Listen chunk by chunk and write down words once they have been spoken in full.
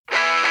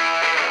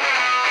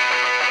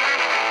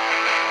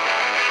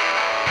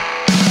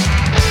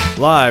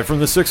Live from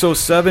the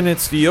 607,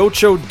 it's the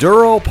Ocho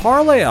Duro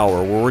Parlay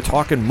Hour, where we're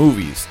talking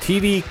movies,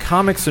 TV,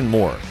 comics, and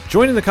more.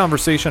 Join in the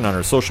conversation on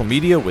our social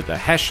media with the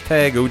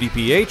hashtag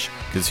ODPH,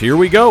 because here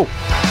we go.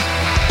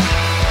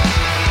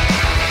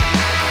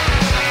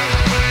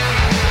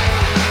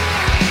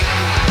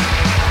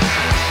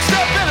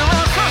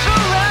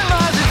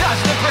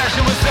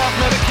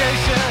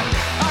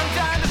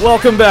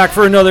 Welcome back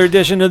for another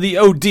edition of the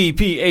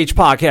ODPH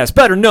podcast,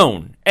 better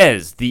known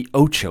as the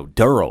Ocho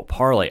Duro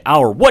Parlay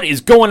Hour. What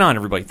is going on,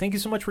 everybody? Thank you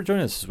so much for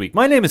joining us this week.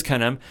 My name is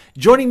Ken M.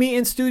 Joining me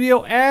in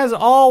studio, as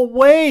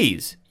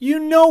always, you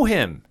know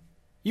him.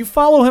 You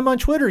follow him on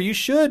Twitter. You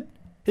should.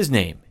 His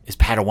name is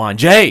Padawan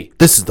J.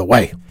 This is the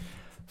way.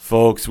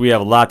 Folks, we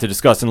have a lot to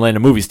discuss in the land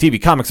of movies,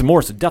 TV, comics, and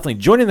more, so definitely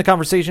join in the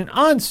conversation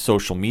on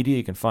social media.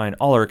 You can find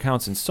all our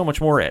accounts and so much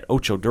more at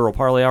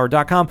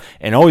OchoDuroParlayHour.com.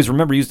 And always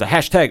remember, use the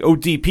hashtag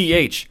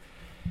ODPH.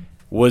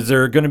 Was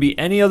there going to be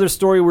any other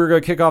story we were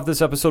going to kick off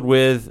this episode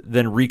with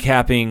than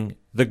recapping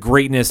the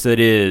greatness that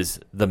is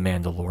The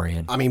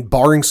Mandalorian? I mean,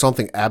 barring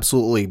something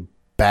absolutely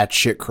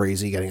batshit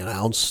crazy getting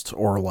announced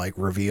or, like,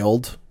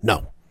 revealed,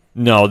 no.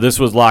 No, this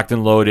was locked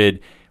and loaded.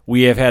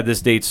 We have had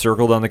this date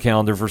circled on the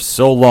calendar for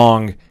so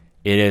long.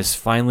 It has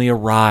finally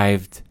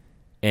arrived,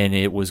 and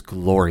it was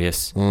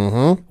glorious.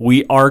 Mm-hmm.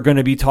 We are going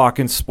to be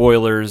talking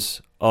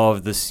spoilers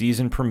of the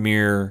season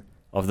premiere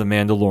of The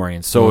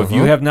Mandalorian. So if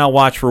you have not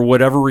watched for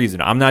whatever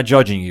reason, I'm not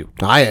judging you.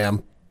 I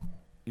am.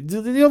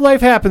 Your life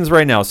happens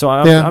right now, so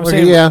I'm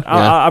saying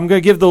I'm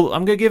going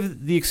to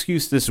give the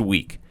excuse this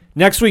week.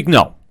 Next week,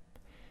 no.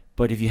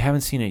 But if you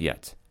haven't seen it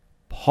yet,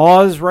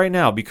 pause right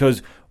now,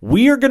 because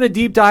we are going to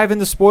deep dive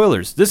into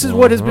spoilers. This is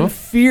what has been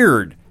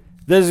feared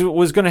that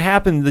was going to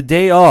happen the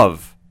day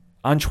of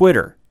on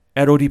Twitter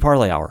at OD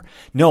Parlay Hour.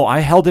 No, I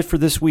held it for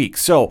this week.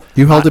 So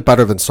you held it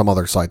better than some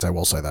other sites, I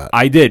will say that.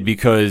 I did,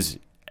 because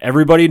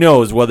everybody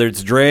knows, whether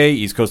it's Dre,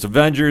 East Coast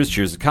Avengers,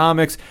 Cheers to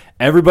Comics,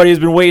 everybody has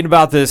been waiting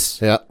about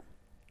this. Yeah.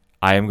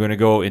 I am going to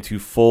go into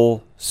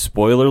full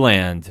spoiler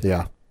land.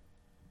 Yeah.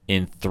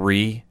 In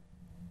 3,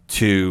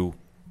 2,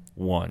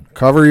 1.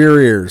 Cover your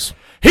ears.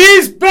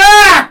 He's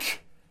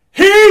back!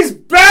 He's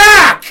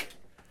back!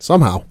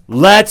 Somehow.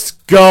 Let's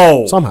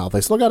go. Somehow.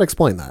 They still got to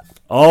explain that.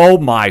 Oh,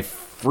 my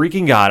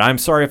freaking God. I'm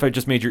sorry if I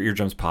just made your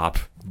eardrums pop,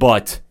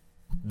 but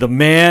the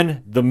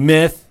man, the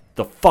myth,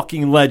 the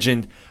fucking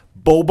legend,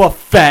 Boba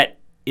Fett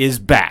is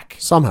back.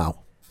 Somehow,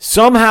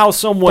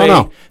 some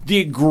way, the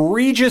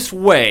egregious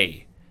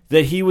way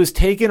that he was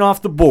taken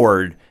off the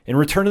board in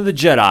Return of the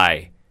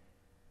Jedi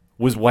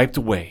was wiped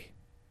away.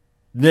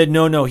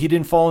 No, he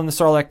didn't fall in the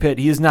Sarlacc pit.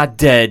 He is not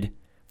dead.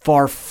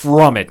 Far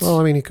from it. Well,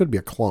 I mean, he could be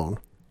a clone.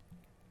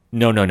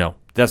 No.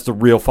 That's the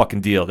real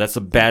fucking deal. That's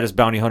the baddest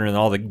bounty hunter in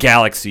all the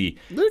galaxy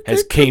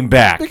came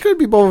back. It could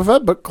be Boba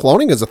Fett, but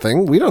cloning is a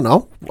thing. We don't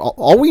know.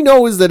 All we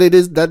know is that it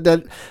is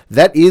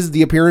that is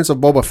the appearance of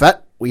Boba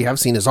Fett. We have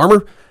seen his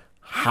armor.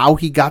 How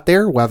he got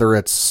there, whether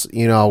it's,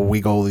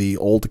 we go the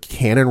old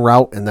canon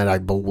route, and then I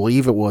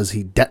believe it was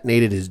he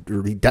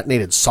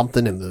detonated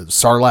something in the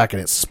Sarlacc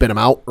and it spit him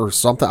out or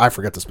something. I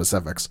forget the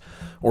specifics.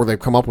 Or they've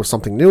come up with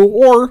something new,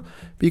 or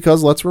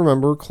because let's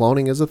remember,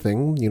 cloning is a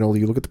thing. You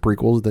look at the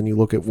prequels, then you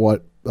look at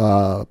what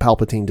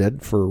Palpatine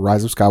did for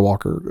Rise of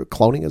Skywalker.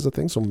 Cloning is a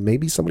thing, so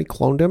maybe somebody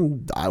cloned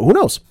him. Who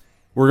knows?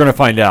 We're going to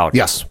find out.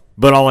 Yes.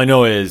 But all I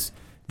know is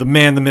the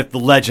man, the myth, the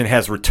legend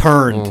has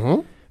returned.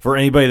 Mm-hmm. For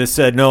anybody that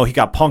said, no, he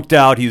got punked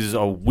out, he's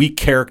a weak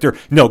character.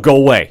 No, go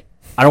away.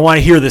 I don't want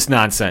to hear this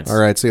nonsense. All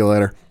right, see you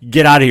later.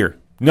 Get out of here.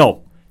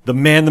 No, the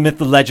man, the myth,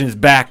 the legend is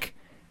back.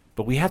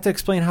 But we have to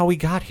explain how we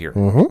got here.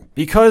 Mm-hmm.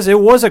 Because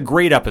it was a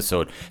great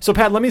episode. So,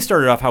 Pat, let me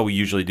start it off how we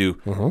usually do.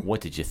 Mm-hmm. What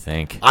did you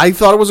think? I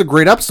thought it was a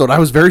great episode. I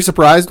was very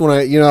surprised when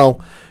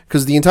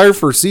because the entire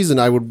first season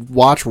I would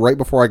watch right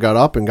before I got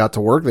up and got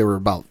to work. They were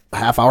about a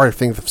half hour. I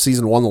think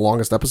season 1, the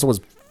longest episode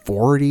was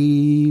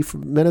 40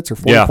 minutes or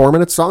 44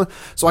 minutes, something.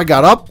 So I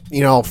got up,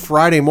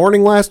 Friday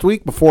morning last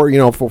week before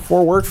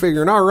work,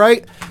 figuring, all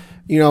right,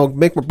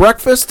 make my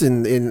breakfast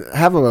and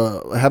have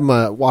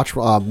my watch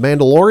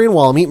Mandalorian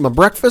while I'm eating my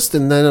breakfast,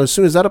 and then as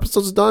soon as that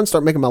episode's done,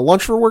 start making my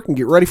lunch for work and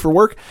get ready for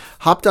work.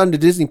 Hopped on to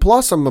Disney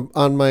Plus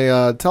on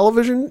my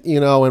television,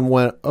 and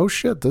went, oh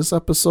shit, this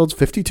episode's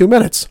 52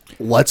 minutes.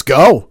 Let's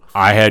go.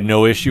 I had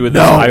no issue with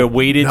that. I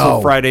waited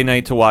till Friday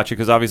night to watch it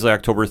because obviously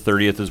October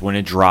 30th is when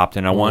it dropped,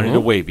 and I wanted to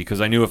wait because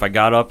I knew if I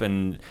got up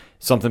and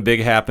something big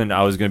happened,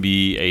 I was going to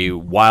be a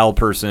wild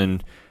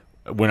person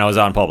when I was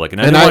out in public, and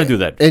I didn't want to do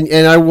that.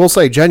 And I will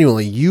say,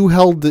 genuinely, you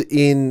held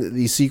in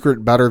the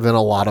secret better than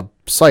a lot of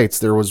sites.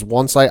 There was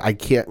one site,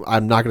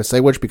 I'm not going to say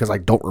which because I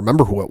don't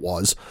remember who it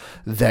was,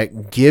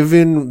 that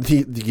given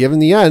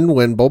the end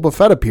when Boba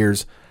Fett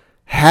appears,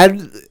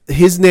 had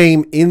his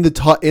name in the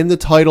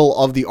title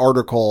of the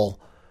article.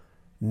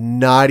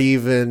 Not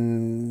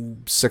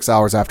even 6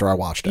 hours after I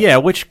watched it. Yeah,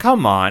 which,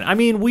 come on. I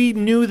mean, we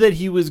knew that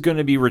he was going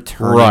to be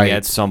returning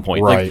at some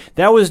point. Right. Like,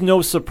 that was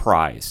no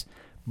surprise.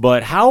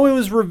 But how it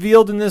was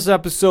revealed in this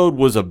episode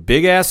was a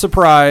big-ass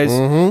surprise.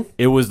 Mm-hmm.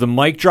 It was the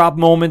mic drop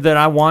moment that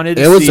I wanted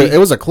to see. It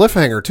was a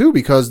cliffhanger, too,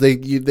 because they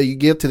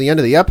get to the end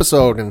of the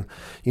episode, and,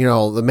 the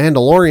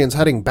Mandalorian's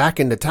heading back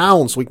into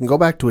town so we can go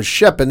back to his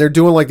ship, and they're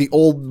doing, like, the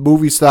old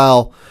movie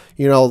style,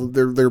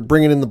 they're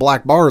bringing in the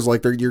black bars,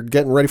 like you're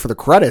getting ready for the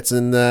credits,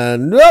 and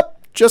then, nope.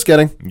 Just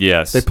kidding.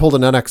 Yes. They pulled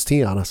an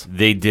NXT on us.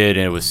 They did,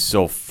 and it was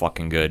so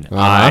fucking good.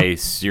 Uh-huh. I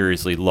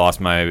seriously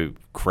lost my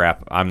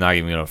crap. I'm not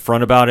even going to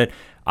front about it.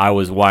 I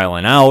was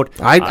wiling out.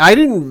 I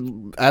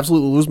didn't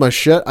absolutely lose my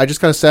shit. I just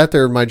kind of sat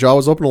there, and my jaw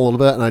was open a little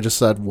bit, and I just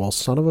said, well,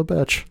 son of a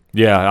bitch.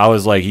 Yeah, I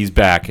was like, he's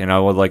back, and I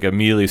would like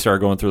immediately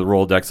start going through the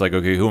Rolodex, like,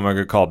 okay, who am I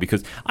going to call?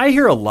 Because I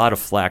hear a lot of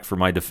flack for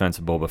my defense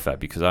of Boba Fett,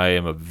 because I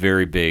am a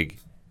very big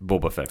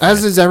Boba Fett fan.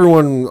 As is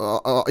everyone,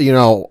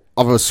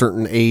 of a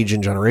certain age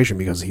and generation,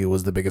 because he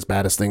was the biggest,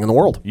 baddest thing in the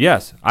world.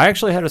 Yes. I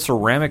actually had a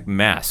ceramic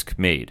mask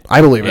made.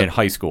 I believe it. In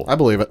high school. I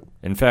believe it.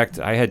 In fact,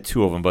 I had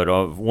two of them, but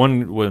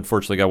one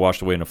unfortunately got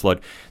washed away in a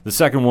flood. The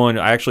second one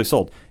I actually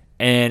sold.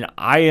 And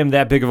I am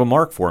that big of a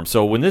mark for him.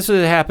 So when this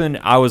happened,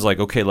 I was like,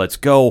 okay, let's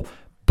go.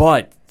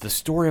 But the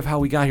story of how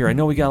we got here, I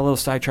know we got a little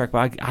sidetracked,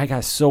 but I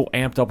got so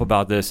amped up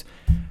about this.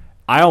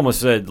 I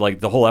almost said, like,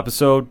 the whole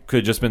episode could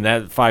have just been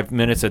that 5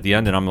 minutes at the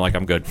end, and I'm like,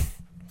 I'm good.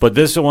 But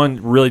this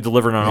one really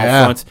delivered on all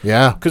fronts.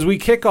 Yeah. Because we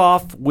kick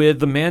off with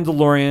the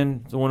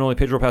Mandalorian, the one and only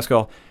Pedro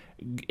Pascal,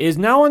 is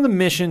now on the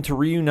mission to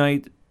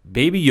reunite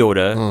Baby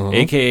Yoda,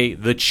 a.k.a.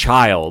 the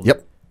child,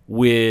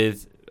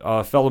 with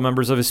fellow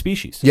members of his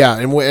species. Yeah,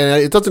 and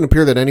it doesn't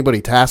appear that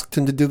anybody tasked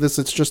him to do this.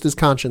 It's just his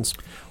conscience.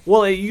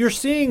 Well, you're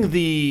seeing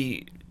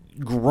the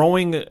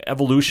growing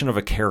evolution of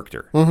a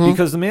character,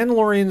 because the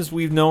Mandalorians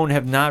we've known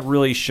have not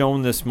really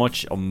shown this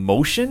much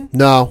emotion.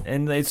 No.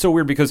 And it's so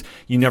weird because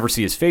you never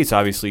see his face,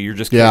 obviously. You're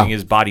just getting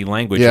his body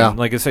language. Yeah. And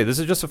like I say, this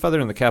is just a feather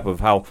in the cap of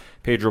how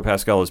Pedro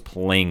Pascal is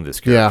playing this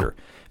character.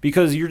 Yeah.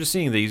 Because you're just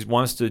seeing that he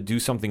wants to do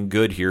something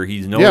good here.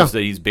 He knows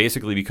that he's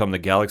basically become the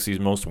galaxy's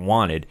most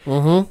wanted,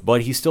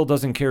 but he still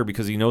doesn't care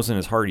because he knows in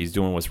his heart he's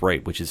doing what's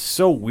right, which is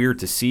so weird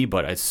to see,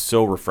 but it's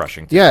so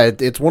refreshing.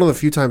 It's one of the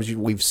few times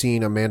we've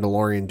seen a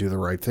Mandalorian do the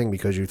right thing,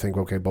 because you think,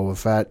 okay, Boba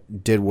Fett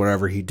did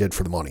whatever he did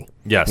for the money.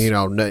 Yes.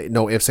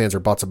 No ifs, ands, or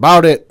buts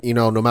about it.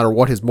 No matter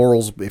what his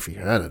morals, if he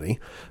had any,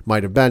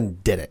 might have been,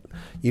 did it.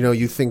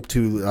 You think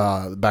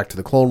to back to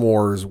the Clone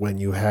Wars when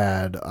you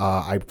had,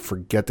 I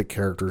forget the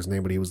character's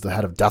name, but he was the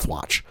head of Death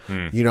Watch.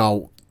 Skewed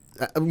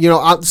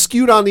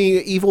on the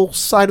evil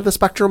side of the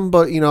spectrum,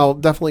 but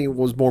definitely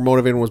was more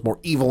motivated, was more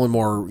evil, and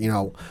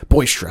more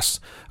boisterous.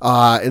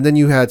 And then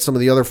you had some of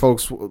the other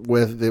folks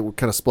they were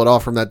kind of split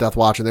off from that Death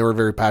Watch, and they were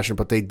very passionate,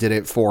 but they did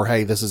it for,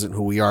 hey, this isn't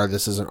who we are,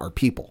 this isn't our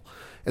people.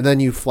 And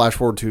then you flash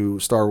forward to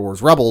Star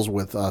Wars Rebels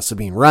with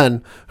Sabine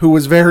Wren, who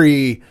was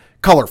very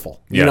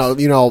colorful,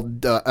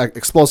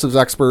 explosives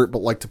expert,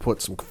 but like to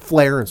put some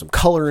flair and some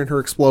color in her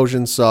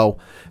explosions. So,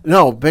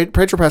 no,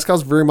 Pedro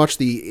Pascal's very much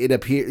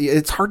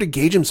it's hard to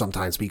gauge him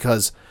sometimes,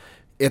 because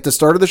at the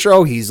start of the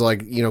show, he's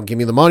like, give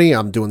me the money,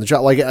 I'm doing the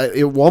job. Like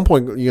at one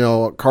point,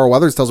 Carl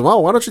Weathers tells him, oh,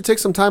 why don't you take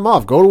some time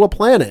off, go to a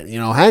planet,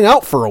 hang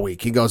out for a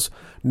week. He goes,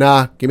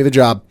 nah, give me the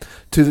job.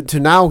 To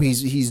now,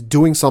 he's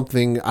doing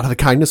something out of the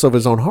kindness of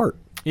his own heart.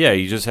 Yeah,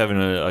 he's just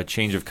having a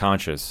change of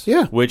conscience.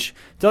 Yeah. Which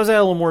does add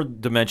a little more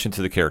dimension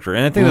to the character.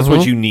 And I think that's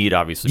what you need,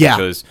 obviously,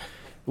 because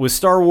with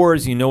Star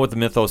Wars, you know what the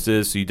mythos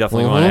is, so you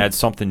definitely want to add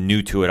something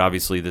new to it.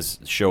 Obviously, this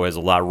show has a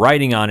lot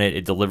riding on it.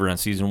 It delivered on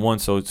Season 1,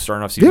 so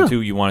starting off Season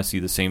 2, you want to see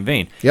the same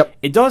vein. Yep.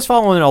 It does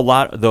follow in a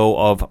lot, though,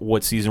 of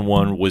what Season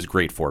 1 was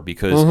great for,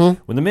 because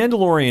when the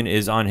Mandalorian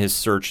is on his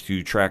search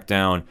to track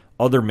down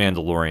other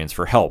Mandalorians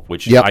for help,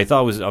 which I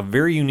thought was a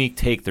very unique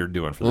take they're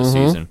doing for this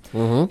season.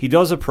 He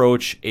does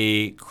approach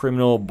a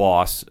criminal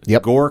boss,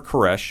 Gor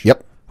Koresh,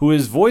 who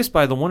is voiced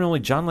by the one and only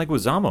John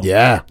Leguizamo.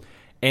 Yeah.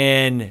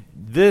 And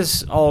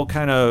this all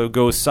kind of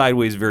goes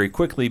sideways very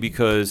quickly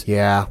because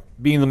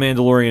being the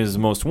Mandalorian is the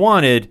most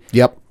wanted,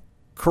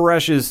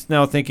 Koresh is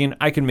now thinking,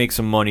 I can make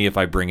some money if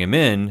I bring him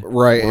in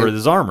for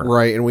his armor.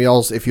 Right, and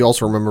if you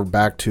also remember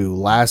back to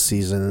last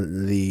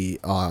season, the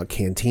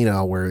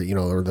cantina where,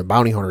 or the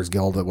bounty hunters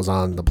guild that was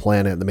on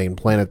the main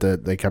planet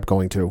that they kept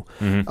going to.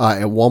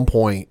 At one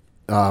point,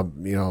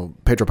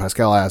 Pedro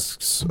Pascal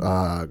asks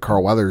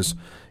Carl Weathers,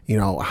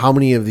 how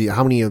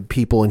many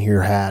people in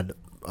here had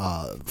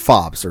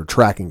fobs or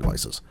tracking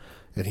devices?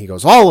 And he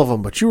goes, all of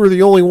them, but you were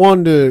the only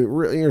one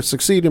to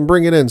succeed and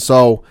bring it in.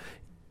 So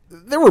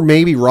there were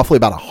maybe roughly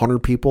about 100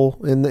 people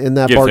in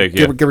that bar,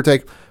 give or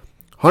take.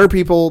 100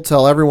 people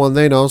tell everyone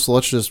they know, so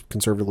let's just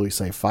conservatively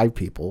say 5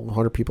 people.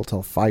 100 people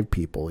tell 5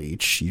 people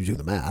each. You do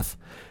the math.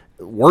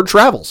 Word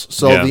travels.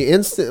 So the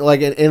instant,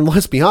 and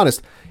let's be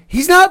honest,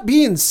 he's not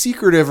being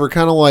secretive or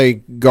kind of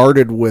like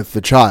guarded with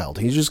the child.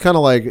 He's just kind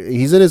of like,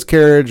 he's in his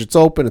carriage, it's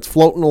open, it's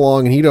floating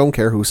along, and he don't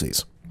care who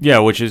sees. Yeah,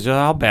 which is,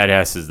 how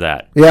badass is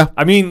that? Yeah.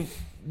 I mean,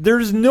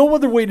 there's no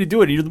other way to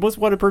do it. You're the most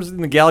wanted person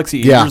in the galaxy.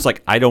 You're just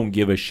like, I don't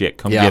give a shit.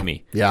 Come get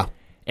me. Yeah.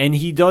 And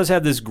he does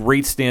have this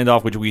great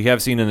standoff, which we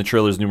have seen in the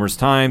trailers numerous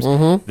times,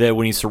 that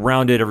when he's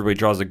surrounded, everybody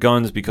draws the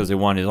guns because they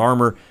want his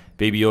armor.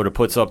 Baby Yoda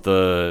puts up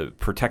the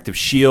protective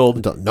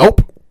shield.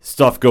 Nope.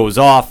 Stuff goes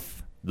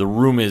off. The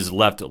room is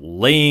left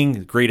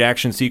laying. Great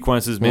action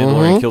sequences.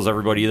 Mandalorian kills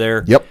everybody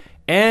there. Yep.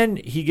 And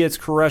he gets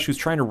Koresh, who's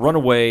trying to run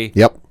away.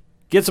 Yep.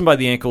 Gets him by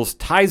the ankles,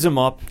 ties him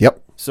up.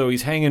 Yep. So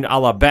he's hanging a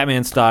la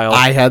Batman style.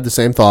 I had the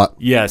same thought.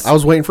 Yes. I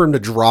was waiting for him to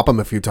drop him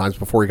a few times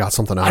before he got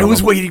something out of him. I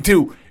was waiting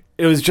too.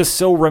 It was just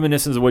so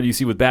reminiscent of what you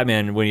see with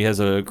Batman when he has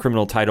a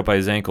criminal tied up by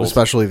his ankles.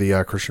 Especially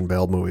the Christian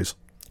Bale movies.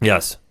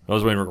 Yes. I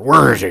was waiting for,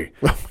 where is he?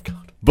 Oh, my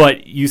God.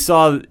 But you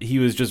saw he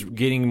was just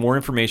getting more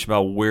information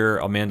about where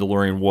a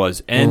Mandalorian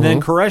was. And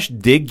then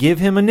Koresh did give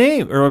him a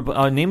name, or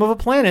a name of a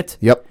planet.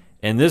 Yep.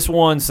 And this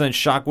one sent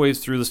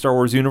shockwaves through the Star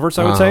Wars universe,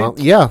 I would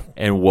say. Yeah.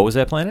 And what was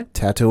that planet?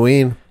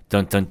 Tatooine.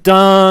 Dun, dun,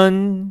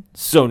 dun.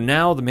 So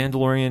now the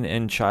Mandalorian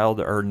and Child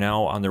are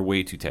now on their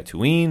way to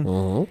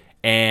Tatooine.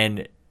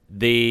 And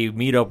they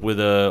meet up with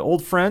an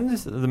old friend,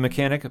 the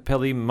mechanic,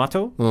 Peli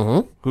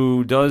Motto,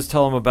 who does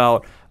tell them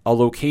about a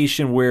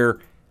location where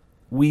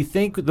we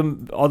think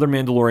the other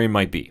Mandalorian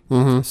might be.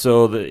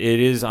 So it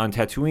is on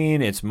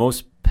Tatooine. It's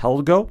Mos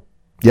Pelgo.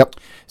 Yep.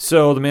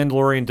 So the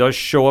Mandalorian does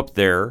show up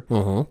there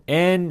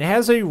and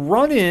has a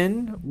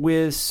run-in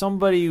with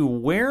somebody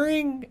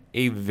wearing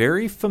a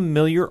very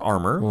familiar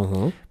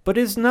armor, but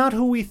is not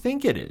who we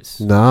think it is.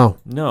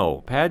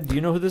 No. Pad, do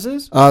you know who this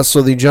is?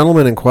 So the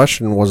gentleman in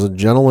question was a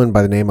gentleman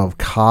by the name of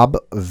Cobb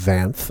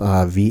Vanth,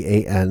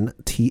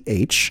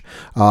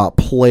 Vanth,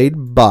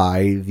 played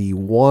by the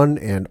one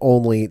and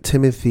only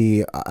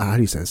Timothy, how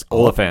do you say this?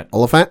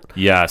 Oliphant?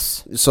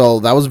 Yes. So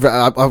that was,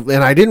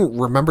 and I didn't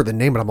remember the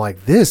name, but I'm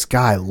like, this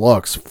guy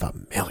looks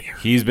familiar.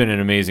 He's been in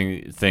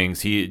amazing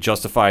things.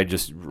 Justified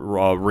just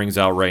rings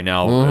out right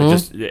now.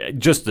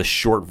 Just the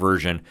short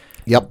version.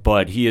 Yep.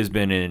 But he has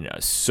been in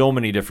so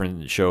many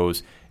different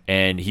shows,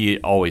 and he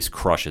always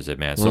crushes it,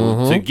 man.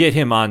 So to get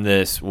him on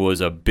this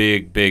was a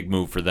big, big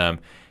move for them,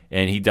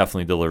 and he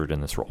definitely delivered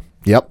in this role.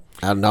 Yep.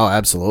 No,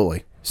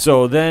 absolutely.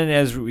 So then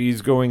as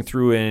he's going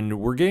through, and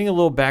we're getting a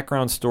little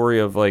background story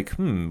of like,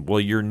 well,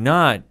 you're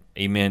not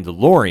a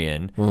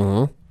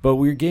Mandalorian, but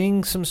we're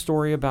getting some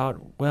story about,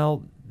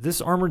 well,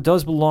 this armor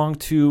does belong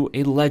to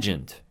a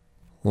legend,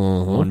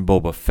 one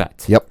Boba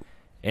Fett. Yep.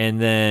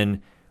 And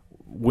then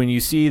when you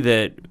see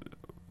that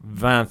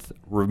Vanth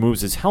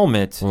removes his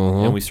helmet,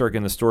 and we start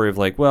getting the story of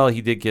like, well, he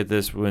did get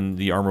this when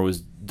the armor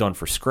was done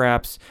for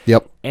scraps.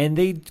 Yep. And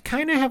they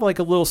kind of have like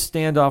a little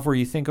standoff where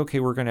you think, okay,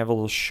 we're going to have a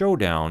little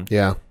showdown.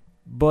 Yeah.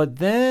 But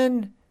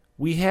then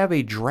we have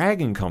a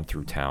dragon come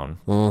through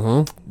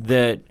town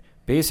that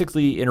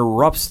basically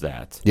interrupts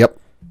that. Yep.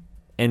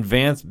 And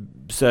Vanth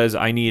says,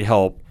 I need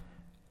help.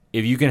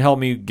 If you can help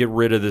me get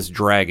rid of this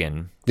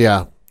dragon,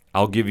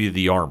 I'll give you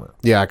the armor.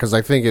 Yeah, because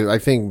I think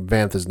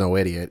Vanth is no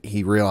idiot.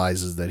 He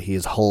realizes that he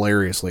is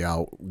hilariously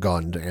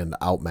outgunned and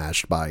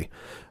outmatched by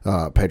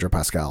Pedro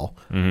Pascal.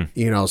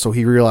 So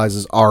he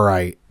realizes, all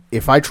right,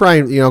 if I try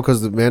and,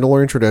 because the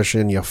Mandalorian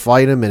tradition, you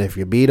fight him, and if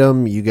you beat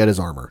him, you get his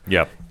armor.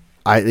 Yep.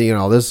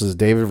 This is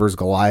David versus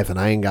Goliath, and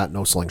I ain't got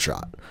no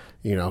slingshot.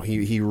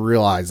 He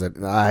realized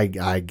that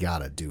I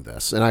gotta do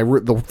this.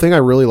 And the thing I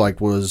really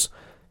liked was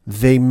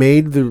they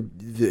made the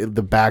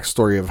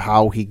backstory of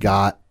how he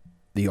got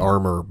the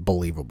armor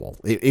believable.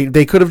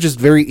 They could have just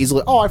very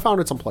easily, I found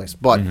it someplace,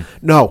 but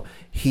no,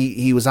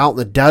 he was out in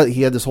the desert.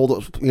 He had this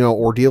whole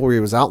ordeal where he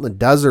was out in the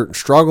desert and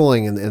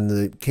struggling,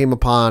 and came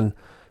upon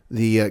by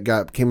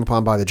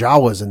the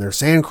Jawas and their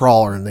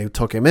sandcrawler, and they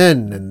took him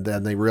in, and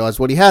then they realized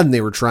what he had, and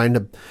they were trying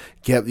to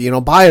get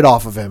buy it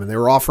off of him, and they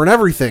were offering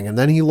everything, and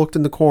then he looked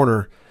in the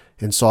corner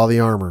and saw the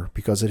armor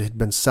because it had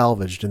been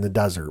salvaged in the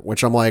desert,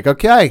 which I'm like,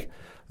 okay,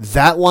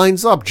 that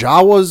lines up.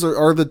 Jawas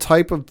are the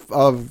type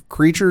of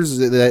creatures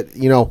that,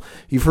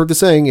 you've heard the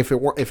saying, if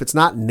it's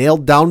not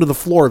nailed down to the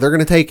floor, they're going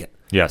to take it.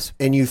 Yes.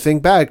 And you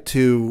think back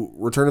to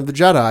Return of the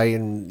Jedi,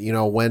 and,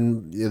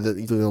 when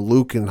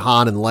Luke and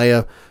Han and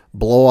Leia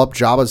blow up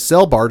Jabba's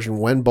sail barge, and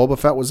when Boba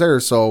Fett was there.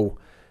 So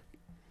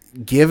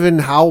given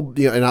how,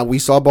 and we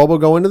saw Boba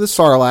go into the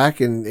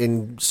Sarlacc,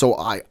 and so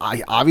I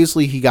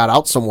obviously he got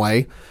out some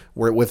way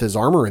with his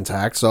armor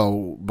intact.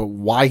 So, but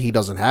why he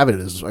doesn't have it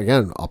is,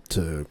 again, up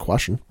to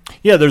question.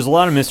 Yeah, there's a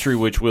lot of mystery,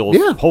 which we'll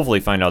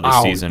hopefully find out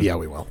this season. Yeah,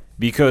 we will.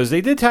 Because they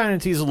did kind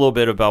of tease a little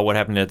bit about what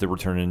happened at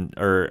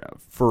the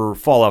for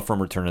Fallout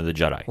from Return of the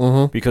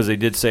Jedi. Because they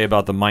did say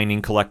about the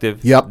mining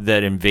collective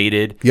that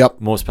invaded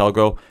Mos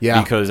Pelgo.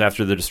 Yeah. Because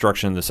after the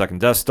destruction of the second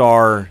Death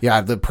Star.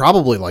 Yeah,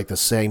 probably like the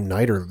same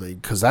night,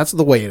 because that's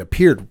the way it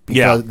appeared.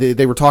 Because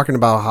they were talking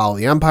about how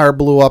the Empire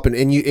blew up, and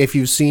if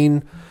you've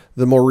seen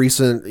the more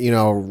recent,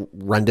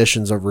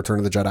 renditions of Return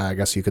of the Jedi, I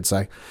guess you could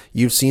say,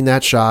 you've seen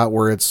that shot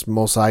where it's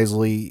Mos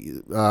Eisley,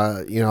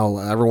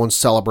 everyone's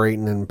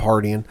celebrating and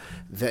partying.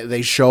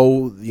 They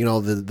show,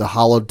 the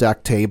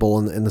holodeck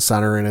table in the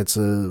center, and it's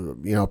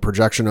a,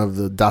 projection of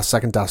the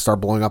second Death Star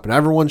blowing up, and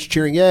everyone's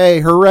cheering, yay,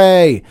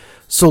 hooray.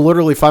 So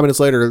literally 5 minutes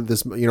later,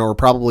 this, or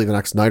probably the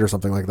next night or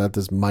something like that,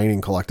 this mining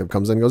collective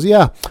comes in and goes,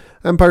 yeah,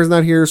 Empire's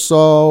not here,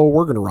 so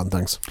we're going to run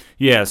things.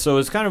 Yeah, so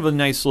it's kind of a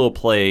nice little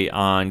play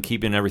on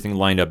keeping everything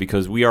lined up,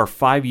 because we are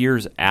 5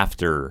 years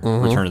after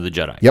Return of the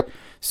Jedi. Yep.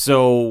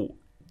 So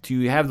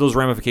to have those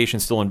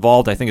ramifications still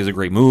involved, I think is a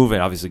great move,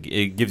 and obviously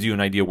it gives you an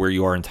idea where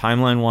you are in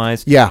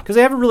timeline-wise. Yeah. Because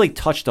they haven't really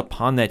touched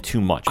upon that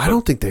too much. I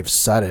don't think they've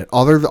said it,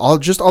 other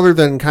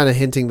than kind of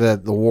hinting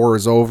that the war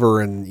is over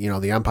and,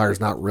 the Empire's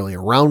not really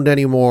around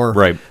anymore.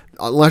 Right.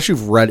 Unless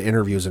you've read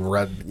interviews and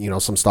read,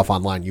 some stuff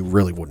online, you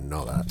really wouldn't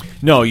know that.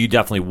 No, you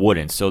definitely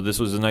wouldn't. So this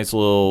was a nice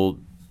little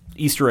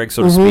Easter egg,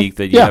 so to speak,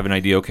 that you have an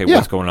idea,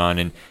 what's going on,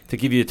 and to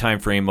give you a time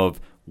frame of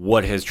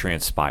what has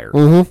transpired.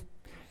 Mm-hmm.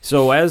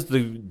 So as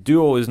the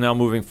duo is now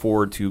moving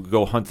forward to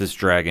go hunt this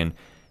dragon,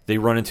 they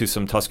run into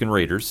some Tusken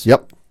Raiders.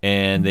 Yep.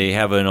 And they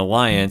have an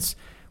alliance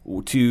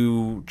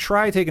to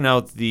try taking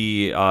out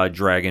the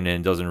dragon,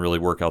 and it doesn't really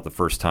work out the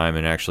first time,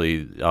 and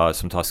actually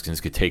some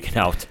Tuskens get taken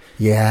out.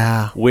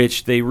 Yeah.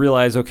 Which they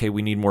realize,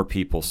 we need more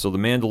people. So the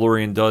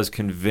Mandalorian does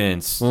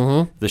convince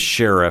the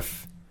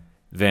sheriff,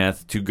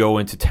 Vanth, to go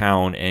into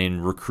town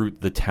and recruit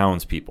the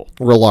townspeople.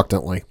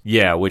 Reluctantly.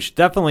 Yeah, which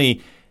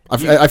definitely... I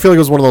feel like it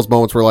was one of those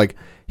moments where,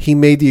 he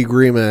made the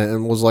agreement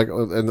and was like,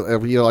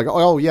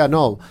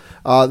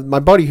 my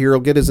buddy here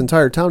will get his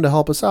entire town to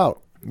help us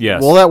out.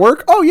 Yes. Will that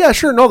work? Oh, yeah,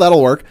 sure. No, that'll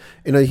work.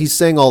 And he's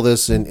saying all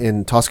this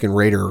in Tusken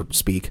Raider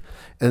speak.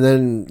 And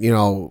then,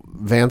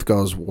 Vanth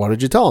goes, what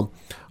did you tell him?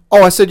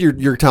 Oh, I said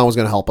your town was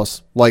going to help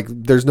us.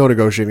 There's no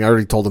negotiating. I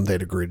already told them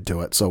they'd agreed to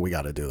it, so we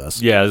got to do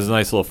this. Yeah, it's a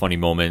nice little funny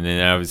moment. And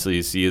obviously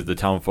you see as the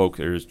town folk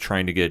are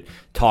trying to get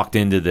talked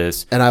into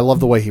this. And I love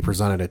the way he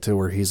presented it, too,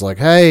 where he's like,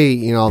 hey,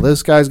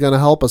 this guy's going to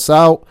help us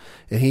out.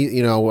 And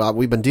he,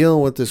 we've been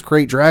dealing with this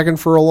great dragon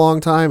for a long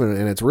time,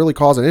 and it's really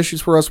causing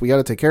issues for us. We got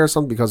to take care of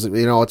something because,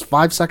 it's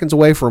 5 seconds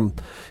away from,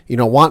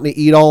 wanting to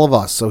eat all of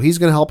us. So he's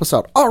going to help us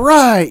out. All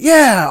right.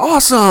 Yeah.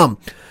 Awesome.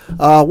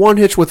 One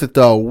hitch with it,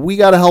 though. We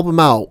got to help him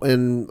out.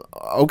 And,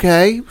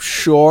 okay,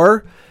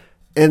 sure.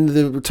 And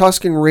the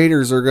Tusken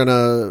Raiders are going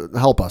to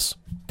help us.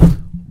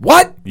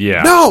 What?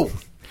 Yeah. No!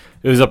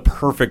 It was a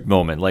perfect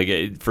moment,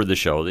 for the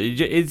show.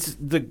 It's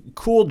the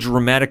cool,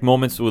 dramatic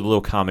moments with a little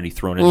comedy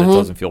thrown in that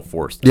doesn't feel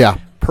forced. Yeah.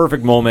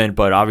 Perfect moment,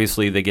 but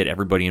obviously they get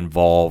everybody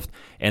involved.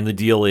 And the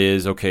deal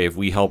is, if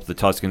we help the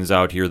Tuskens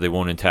out here, they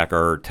won't attack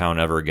our town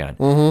ever again.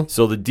 Mm-hmm.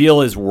 So the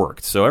deal is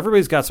worked. So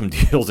everybody's got some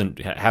deals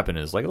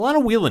happening. It's a lot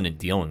of wheeling and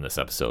dealing in this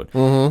episode.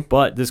 Mm-hmm.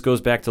 But this goes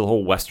back to the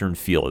whole Western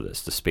feel of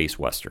this, the space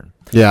Western.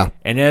 Yeah.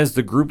 And as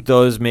the group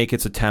does make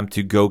its attempt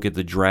to go get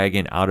the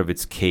dragon out of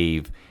its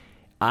cave,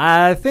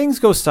 things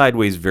go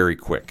sideways very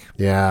quick.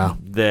 Yeah.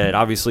 That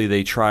obviously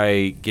they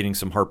try getting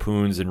some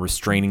harpoons and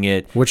restraining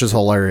it. Which is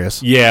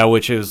hilarious. Yeah,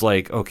 which is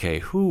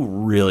who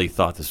really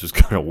thought this was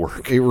going to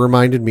work? It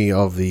reminded me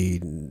of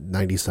the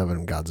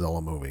 97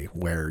 Godzilla movie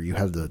where you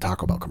had the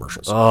Taco Bell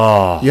commercials.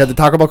 Oh. You had the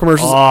Taco Bell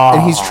commercials,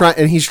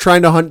 and he's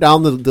trying to hunt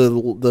down the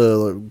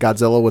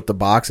Godzilla with the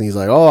box, and he's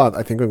like,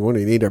 I think we're going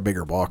to need a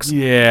bigger box.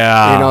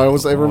 Yeah.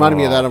 It reminded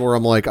me of that where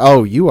I'm like,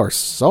 oh, you are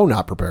so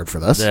not prepared for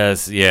this.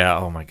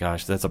 Oh my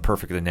gosh, that's a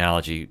perfect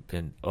analogy.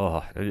 And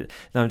now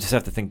I just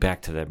have to think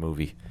back to that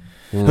movie.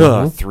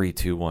 3,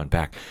 2, 1,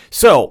 back.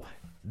 So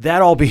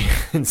that all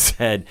being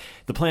said,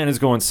 the plan is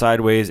going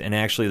sideways, and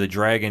actually the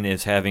dragon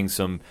is having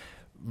some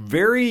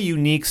very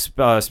unique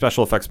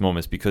special effects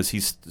moments because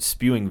he's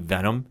spewing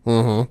venom,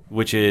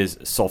 which is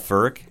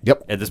sulfuric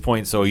at this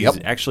point. So he's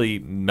actually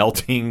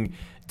melting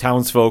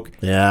townsfolk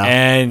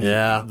and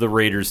the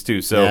Raiders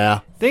too.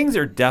 So things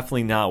are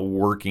definitely not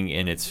working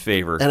in its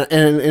favor. And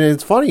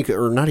it's funny,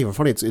 or not even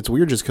funny. It's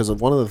weird just because of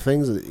one of the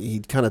things that he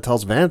kind of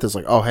tells Vanth is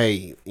oh,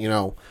 hey,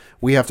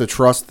 we have to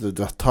trust the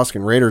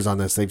Tusken Raiders on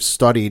this. They've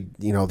studied,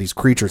 these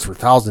creatures for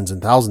thousands and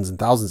thousands and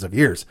thousands of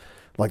years.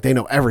 They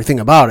know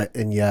everything about it,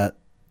 and yet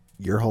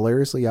you're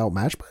hilariously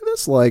outmatched by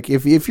this.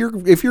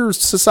 If your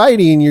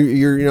society and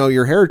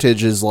your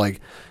heritage is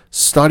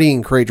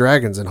studying krayt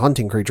dragons and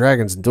hunting krayt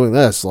dragons and doing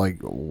this,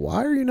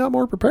 why are you not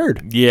more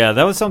prepared? Yeah,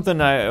 that was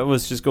something I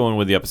was just going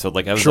with the episode.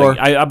 I was sure.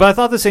 But I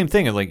thought the same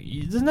thing.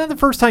 Isn't that the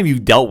first time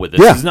you've dealt with this?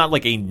 Yeah. It's not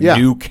a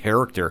new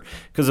character,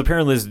 because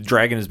apparently this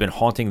dragon has been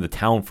haunting the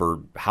town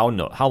for how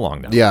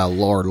long now? Yeah,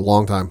 Lord, a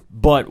long time.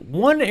 But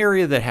one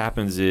area that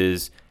happens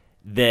is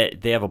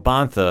that they have a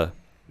bantha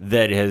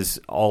that has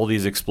all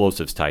these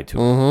explosives tied to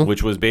it,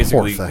 which was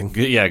basically going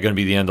to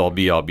be the end all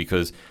be all,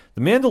 because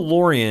the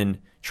Mandalorian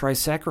tries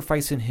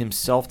sacrificing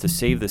himself to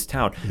save this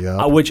town,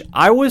 which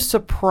I was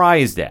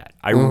surprised at.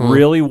 I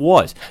really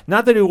was.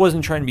 Not that he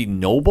wasn't trying to be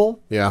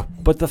noble,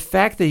 but the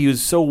fact that he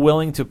was so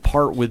willing to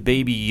part with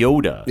Baby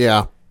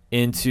Yoda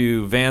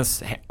into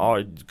Vanth's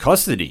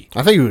custody.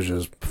 I think he was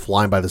just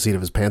flying by the seat of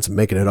his pants and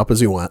making it up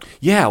as he went.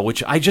 Yeah,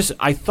 which I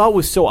thought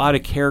was so out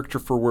of character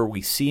for where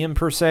we see him,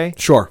 per se.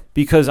 Sure.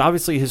 Because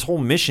obviously his whole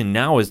mission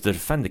now is to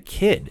defend the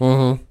kid.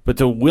 But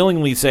to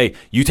willingly say,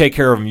 you take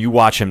care of him, you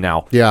watch him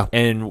now. Yeah.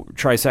 And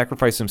try to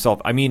sacrifice himself.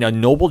 I mean, a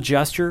noble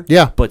gesture.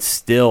 Yeah. But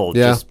still,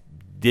 just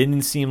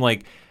didn't seem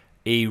like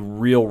a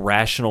real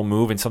rational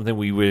move and something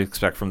we would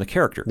expect from the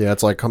character. Yeah,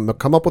 it's come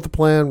up with a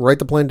plan, write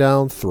the plan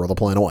down, throw the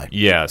plan away.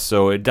 Yeah,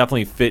 so it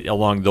definitely fit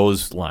along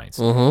those lines.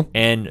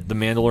 And the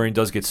Mandalorian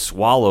does get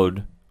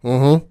swallowed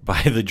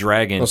by the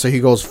dragon. So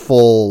he goes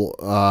full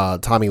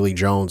Tommy Lee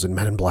Jones in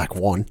Men in Black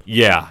 1.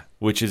 Yeah.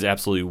 which is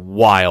absolutely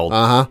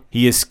wild.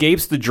 He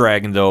escapes the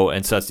dragon, though,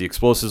 and sets the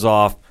explosives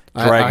off.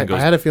 I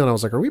had a feeling, I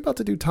was like, are we about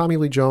to do Tommy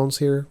Lee Jones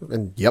here?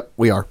 And yep,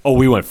 we are. Oh,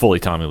 we went fully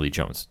Tommy Lee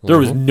Jones. There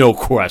was no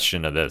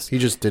question of this. He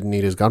just didn't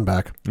need his gun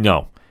back.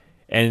 No.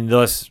 And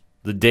thus,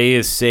 the day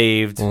is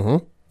saved.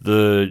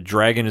 The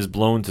dragon is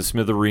blown to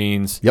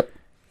smithereens. Yep.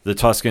 The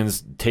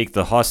Tuskens take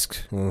the husk,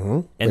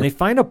 and they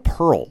find a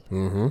pearl,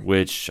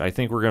 which I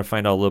think we're going to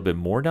find out a little bit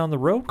more down the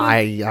road.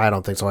 I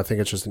don't think so. I think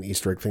it's just an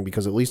Easter egg thing,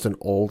 because at least in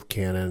old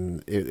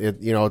canon,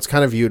 it's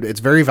kind of viewed. It's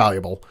very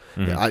valuable.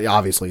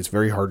 Obviously, it's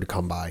very hard to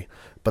come by.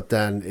 But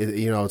then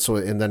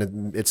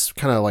it's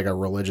kind of like a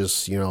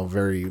religious,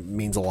 very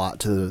means a lot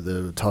to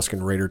the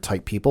Tusken Raider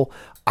type people.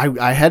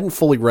 I hadn't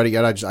fully read it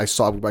yet.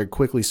 I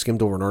quickly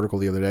skimmed over an article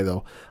the other day,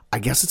 though. I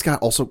guess it's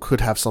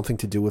could have something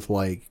to do with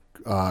like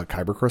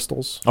kyber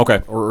crystals,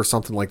 okay, or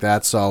something like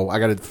that. So I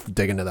got to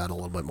dig into that a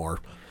little bit more.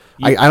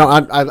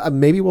 I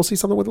maybe we'll see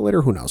something with it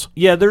later. Who knows?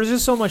 Yeah, there's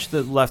just so much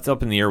that left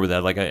up in the air with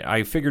that. Like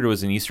I figured it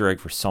was an Easter egg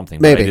for something,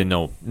 but maybe. I didn't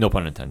know. No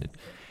pun intended.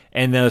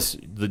 And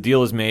the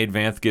deal is made.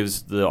 Vanth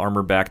gives the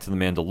armor back to the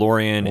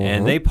Mandalorian,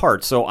 and they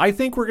part. So I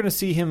think we're going to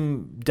see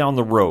him down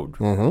the road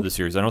of the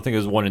series. I don't think it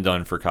was one and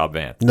done for Cobb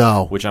Vanth.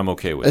 No. Which I'm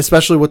okay with.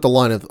 Especially with the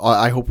line of,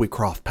 I hope we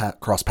cross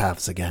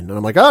paths again. And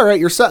I'm like, all right,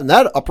 you're setting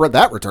that up,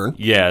 that return.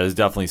 Yeah, it's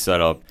definitely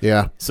set up.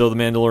 Yeah. So the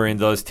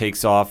Mandalorian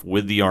takes off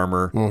with the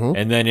armor,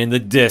 and then in the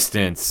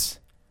distance,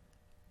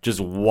 just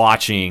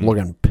watching.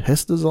 Looking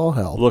pissed as all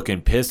hell.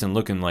 Looking pissed and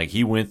looking like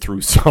he went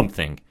through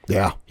something.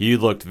 Yeah. He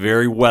looked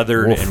very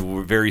weathered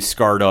and very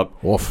scarred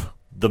up. Woof.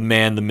 The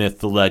man, the myth,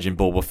 the legend,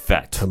 Boba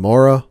Fett.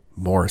 Tamora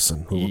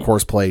Morrison, who of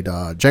course played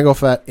Jango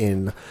Fett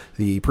in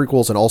the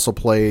prequels and also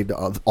played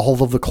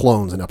all of the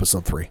clones in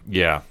Episode 3.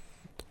 Yeah.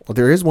 Well,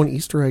 there is one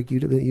Easter egg you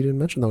didn't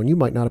mention, though, and you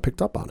might not have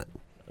picked up on it.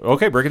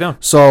 Okay, break it down.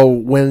 So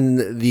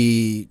when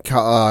the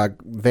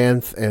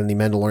Vanth and the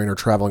Mandalorian are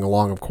traveling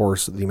along, of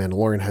course, the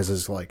Mandalorian has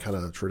his like kind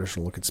of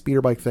traditional looking speeder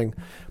bike thing,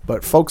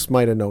 but folks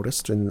might have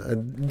noticed, and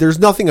there's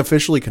nothing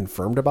officially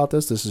confirmed about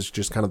this. This is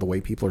just kind of the way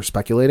people are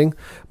speculating,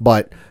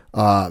 but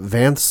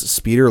Vanth's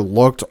speeder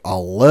looked a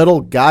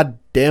little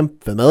goddamn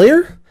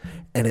familiar.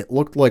 And it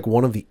looked like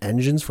one of the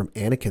engines from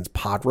Anakin's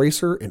pod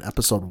racer in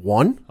Episode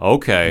 1.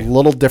 Okay. A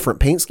little different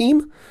paint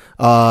scheme.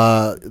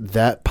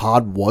 That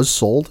pod was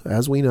sold,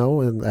 as we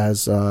know, and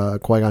as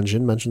Qui-Gon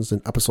Jinn mentions in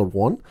Episode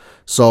 1.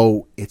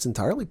 So it's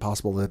entirely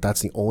possible that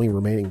that's the only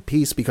remaining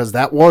piece, because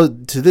that was,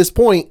 to this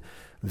point,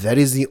 that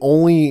is the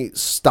only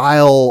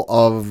style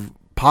of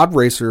pod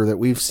racer that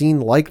we've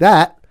seen like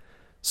that.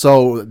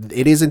 So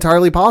it is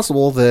entirely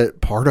possible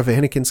that part of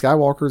Anakin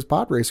Skywalker's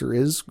pod racer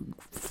is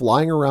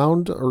flying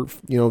around or,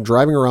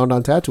 driving around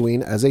on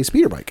Tatooine as a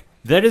speeder bike.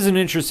 That is an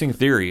interesting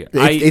theory.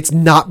 It's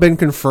not been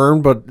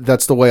confirmed, but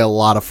that's the way a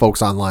lot of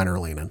folks online are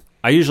leaning.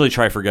 I usually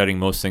try forgetting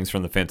most things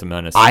from The Phantom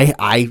Menace. When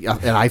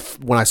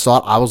I saw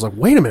it, I was like,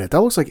 wait a minute, that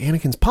looks like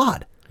Anakin's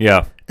pod.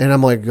 Yeah. And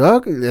I'm like,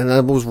 okay, and I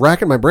was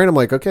racking my brain. I'm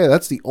like, okay,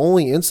 that's the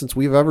only instance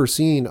we've ever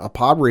seen a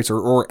pod racer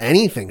or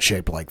anything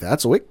shaped like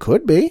that. So it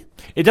could be.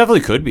 It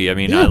definitely could be. I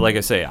mean, like I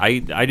say, I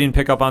didn't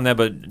pick up on that,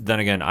 but then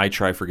again, I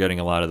try forgetting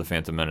a lot of The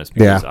Phantom Menace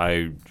because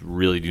I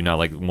really do not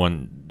like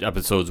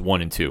episodes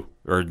 1 and 2.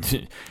 Or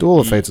Duel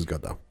of Fates is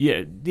good though.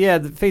 Yeah,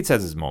 the Fates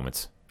has its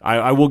moments.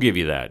 I will give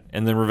you that.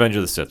 And then Revenge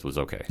of the Sith was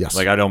okay. Yes.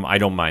 Like I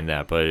don't mind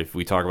that. But if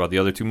we talk about the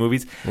other two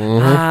movies,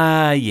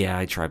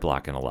 I try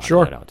blocking a lot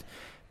of that out.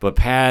 But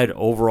Pad,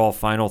 overall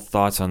final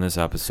thoughts on this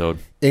episode?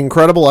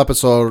 Incredible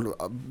episode.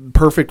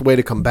 Perfect way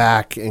to come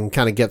back and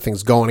kind of get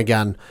things going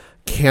again.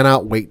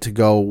 Cannot wait to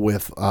go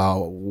with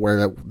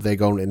where they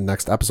go in the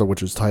next episode,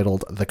 which is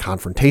titled The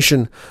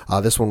Confrontation.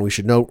 This one, we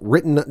should note,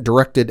 written,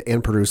 directed,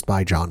 and produced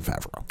by Jon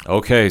Favreau.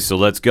 Okay, so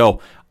let's go.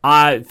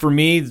 For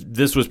me,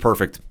 this was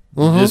perfect.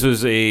 This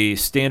was a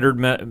standard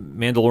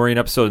Mandalorian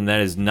episode, and that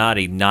is not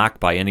a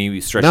knock by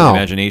any stretch of the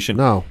imagination.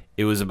 No.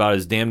 It was about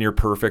as damn near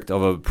perfect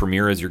of a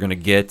premiere as you're going to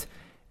get.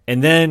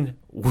 And then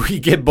we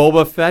get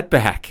Boba Fett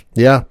back.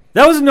 Yeah.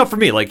 That was enough for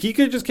me. Like, he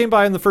could have just came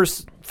by in the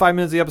first 5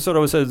 minutes of the episode. I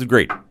would have said it was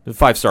great. A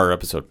 5-star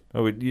episode. I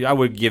would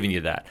have given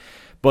you that.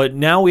 But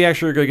now we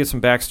actually are going to get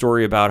some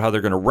backstory about how they're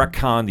going to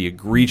retcon the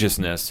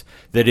egregiousness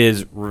that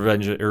is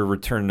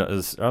Return of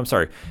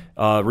the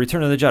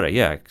Jedi.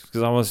 Yeah,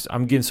 because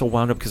I'm getting so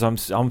wound up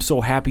because I'm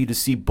so happy to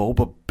see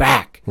Boba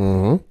back.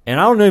 And I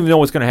don't even know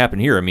what's going to happen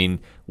here. I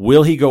mean,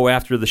 will he go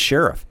after the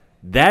sheriff?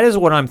 That is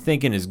what I'm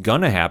thinking is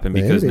going to happen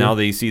because now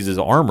that he sees his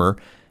armor.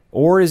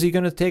 Or is he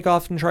going to take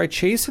off and try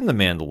chasing the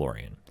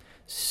Mandalorian?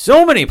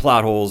 So many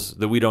plot holes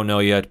that we don't know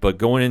yet, but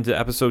going into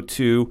episode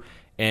 2,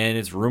 and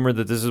it's rumored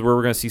that this is where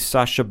we're going to see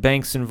Sasha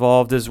Banks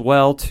involved as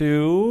well,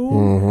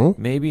 too.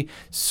 Maybe.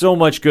 So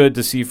much good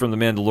to see from the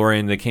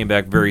Mandalorian. They came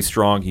back very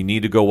strong. You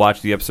need to go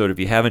watch the episode if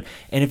you haven't.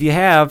 And if you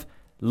have,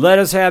 let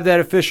us have that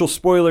official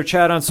spoiler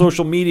chat on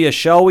social media,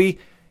 shall we?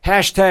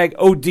 Hashtag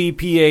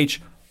ODPH.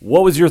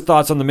 What was your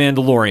thoughts on The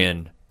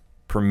Mandalorian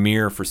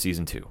premiere for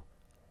Season 2?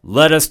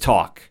 Let us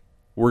talk.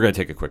 We're going to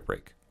take a quick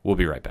break. We'll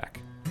be right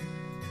back.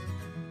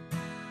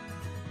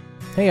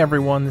 Hey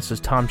everyone, this is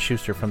Tom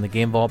Schuster from the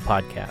Game Vault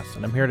Podcast,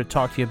 and I'm here to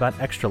talk to you about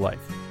Extra Life.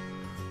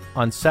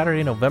 On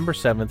Saturday, November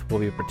 7th, we'll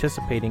be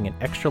participating in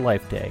Extra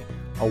Life Day,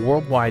 a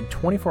worldwide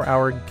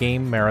 24-hour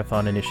game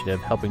marathon initiative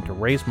helping to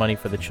raise money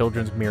for the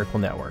Children's Miracle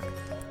Network.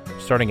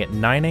 Starting at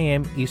 9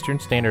 a.m. Eastern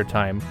Standard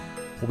Time,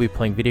 we'll be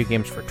playing video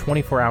games for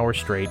 24 hours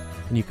straight,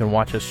 and you can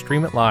watch us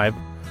stream it live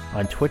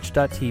on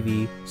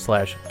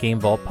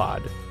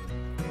twitch.tv/GameVaultPod.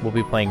 We'll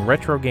be playing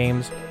retro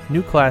games,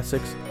 new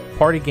classics,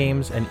 party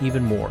games, and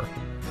even more.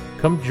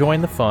 Come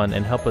join the fun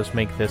and help us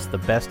make this the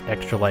best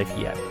Extra Life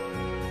yet.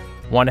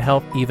 Want to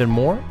help even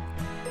more?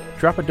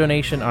 Drop a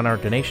donation on our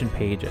donation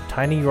page at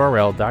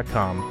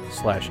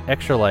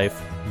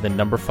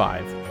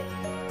tinyurl.com/extralife5.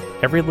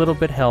 Every little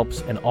bit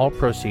helps, and all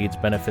proceeds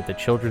benefit the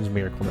Children's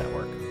Miracle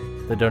Network.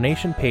 The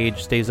donation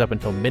page stays up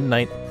until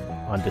midnight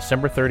on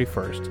December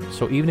 31st,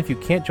 so even if you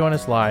can't join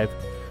us live,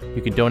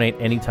 you can donate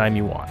anytime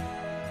you want.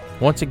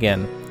 Once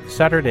again,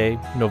 Saturday,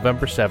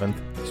 November 7th,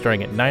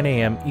 starting at 9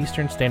 a.m.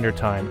 Eastern Standard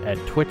Time at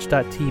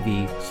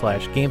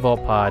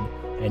twitch.tv/GameVaultPod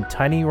and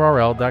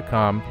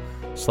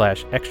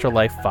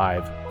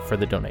tinyurl.com/extralife5 for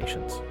the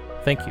donations.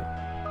 Thank you.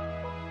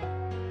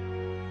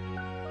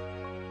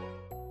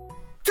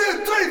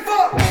 2, 3,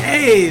 4!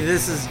 Hey,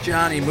 this is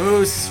Johnny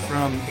Moose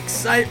from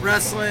Excite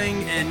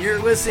Wrestling, and you're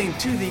listening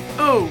to the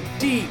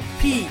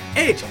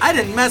ODPH. I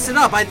didn't mess it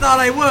up. I thought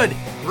I would.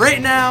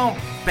 Right now,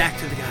 back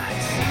to the guys.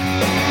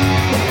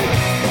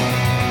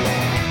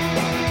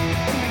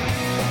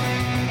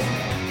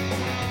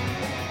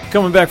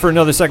 Coming back for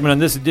another segment on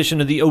this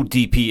edition of the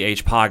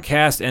ODPH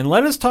podcast, and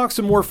let us talk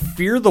some more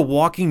Fear the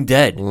Walking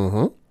Dead.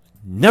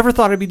 Never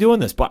thought I'd be doing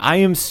this, but I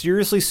am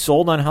seriously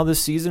sold on how this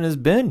season has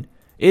been.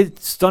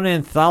 It's done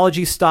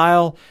anthology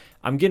style.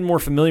 I'm getting more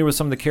familiar with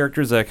some of the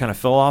characters that I kind of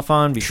fell off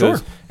on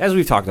because, as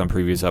we've talked on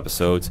previous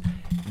episodes,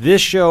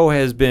 this show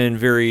has been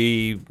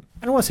very,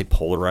 I don't want to say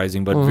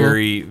polarizing, but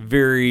very,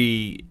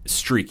 very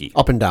streaky.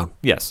 Up and down.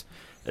 Yes.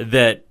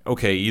 That,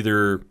 okay,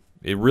 either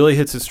it really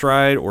hits its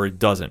stride or it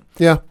doesn't.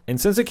 Yeah. And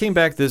since it came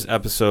back this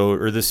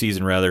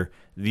season rather,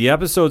 the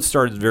episode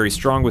started very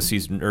strong with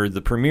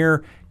the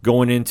premiere.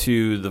 Going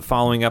into the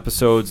following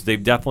episodes,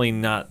 they've definitely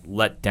not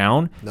let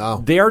down. No.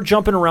 They are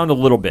jumping around a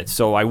little bit,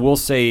 so I will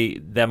say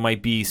that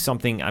might be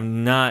something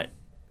I'm not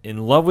in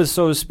love with,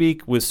 so to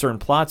speak, with certain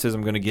plots as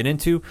I'm going to get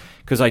into,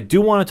 because I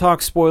do want to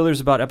talk spoilers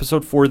about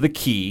episode 4, The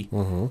Key.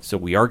 So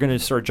we are going to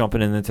start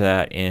jumping into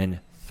that in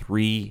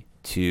 3,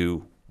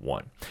 2,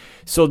 1.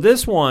 So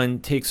this one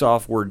takes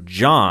off where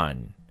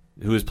John,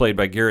 who is played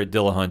by Garrett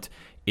Dillahunt,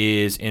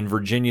 is in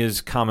Virginia's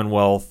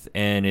Commonwealth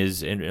and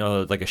is in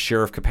like a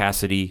sheriff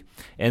capacity.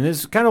 And this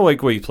is kind of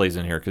like what he plays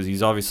in here, because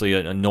he's obviously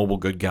a noble,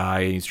 good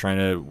guy. He's trying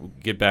to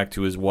get back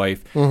to his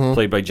wife,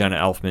 played by Jenna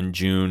Elfman,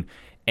 June,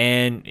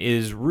 and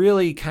is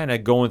really kind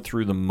of going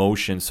through the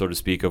motions, so to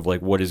speak, of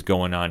like what is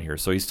going on here.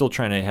 So he's still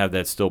trying to have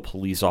that still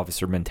police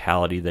officer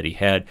mentality that he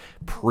had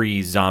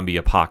pre-zombie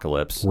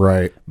apocalypse.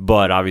 Right.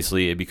 But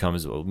obviously it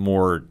becomes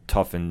more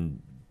tough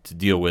and to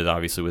deal with,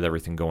 obviously, with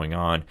everything going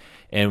on.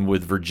 And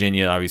with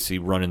Virginia, obviously,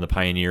 running the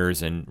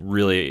Pioneers and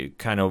really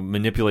kind of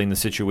manipulating the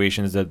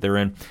situations that they're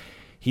in,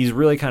 he's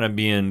really kind of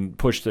being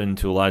pushed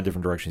into a lot of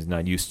different directions he's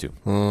not used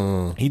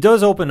to. He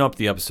does open up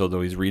the episode, though.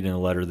 He's reading a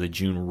letter that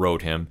June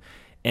wrote him.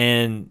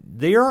 And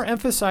they are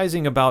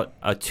emphasizing about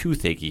a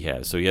toothache he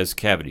has. So he has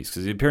cavities,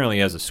 because he apparently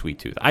has a sweet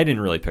tooth. I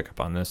didn't really pick up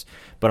on this,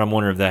 but I'm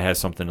wondering if that has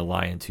something to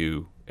lie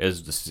into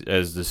as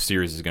the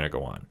series is going to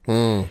go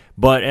on.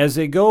 But as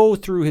they go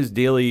through his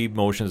daily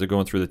motions, they're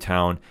going through the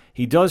town,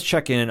 he does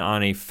check in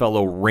on a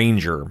fellow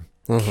ranger,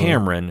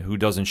 Cameron, who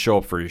doesn't show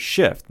up for his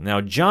shift.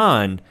 Now,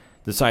 John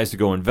decides to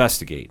go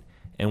investigate.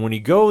 And when he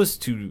goes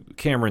to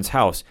Cameron's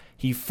house,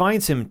 he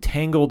finds him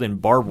tangled in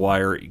barbed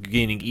wire,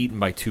 getting eaten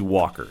by 2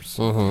 walkers.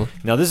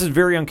 Now, this is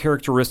very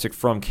uncharacteristic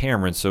from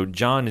Cameron, so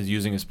John is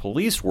using his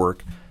police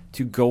work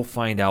to go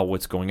find out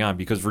what's going on,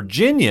 because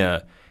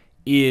Virginia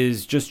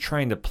is just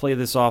trying to play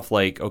this off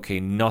like, okay,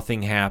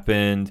 nothing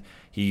happened.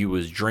 He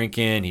was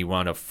drinking. He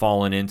wound up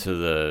falling into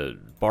the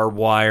barbed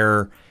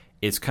wire.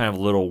 It's kind of a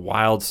little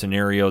wild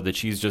scenario that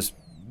she's just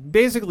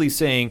basically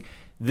saying,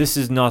 this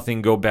is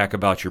nothing. Go back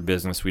about your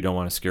business. We don't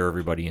want to scare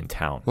everybody in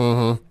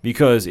town.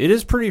 Because it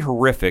is pretty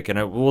horrific. And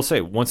I will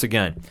say, once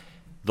again,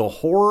 the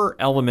horror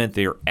element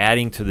they're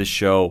adding to the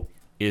show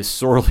is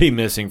sorely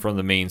missing from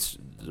the main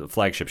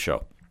flagship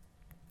show.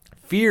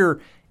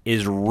 Fear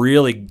is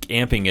really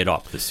amping it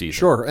up this season.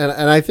 Sure,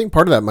 and I think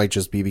part of that might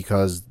just be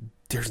because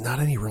there's not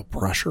any real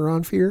pressure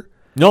on Fear.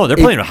 No, they're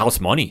playing with house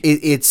money.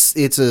 It's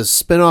a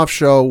spin-off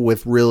show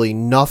with really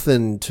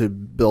nothing to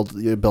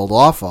build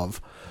off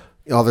of,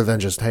 other than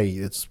just, hey,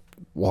 it's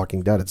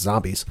Walking Dead, it's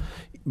zombies.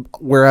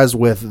 Whereas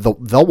with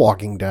the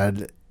Walking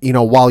Dead, you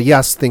know, while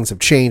yes, things have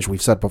changed,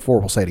 we've said before,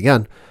 we'll say it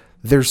again,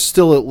 there's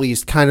still at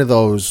least kind of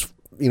those,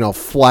 you know,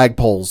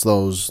 flagpoles,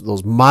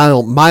 those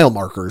mile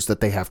markers that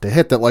they have to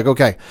hit, that like,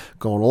 okay,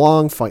 going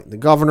along, fighting the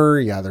governor.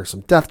 Yeah, there's some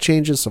death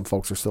changes. Some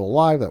folks are still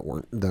alive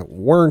that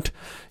weren't,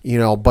 you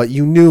know, but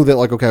you knew that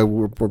like, okay,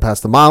 we're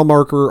past the mile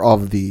marker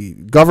of the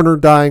governor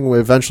dying.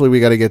 Eventually we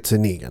got to get to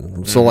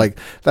Negan. So like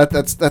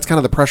that's kind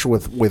of the pressure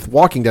with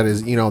Walking Dead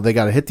is, you know, they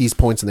got to hit these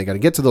points and they got to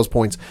get to those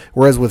points.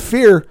 Whereas with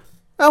Fear,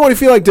 what do you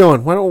feel like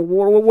doing? What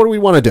do we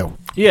want to do?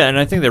 Yeah, and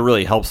I think that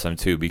really helps them,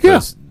 too,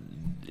 because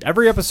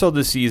every episode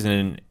this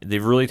season,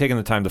 they've really taken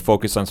the time to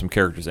focus on some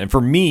characters. And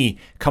for me,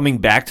 coming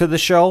back to the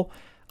show,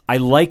 I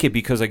like it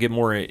because I get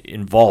more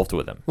involved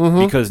with them.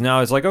 Because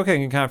now it's like, okay, I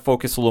can kind of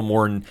focus a little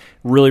more and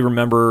really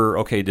remember,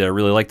 okay, did I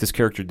really like this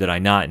character? Did I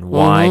not? And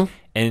why?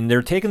 And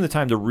they're taking the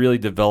time to really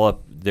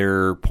develop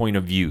their point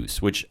of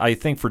views, which I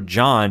think for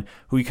John,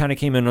 who he kind of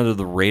came in under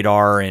the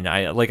radar, and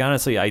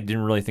honestly, I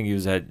didn't really think he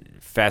was that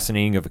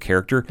fascinating of a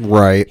character.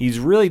 Right. He's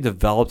really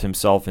developed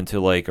himself into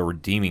like a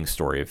redeeming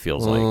story, it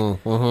feels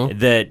like.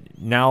 That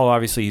now,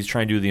 obviously, he's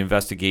trying to do the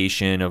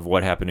investigation of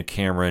what happened to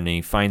Cameron, and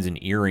he finds an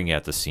earring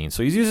at the scene.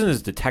 So he's using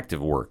his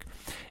detective work.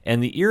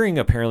 And the earring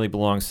apparently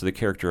belongs to the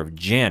character of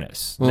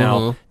Janice.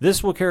 Now,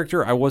 this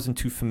character I wasn't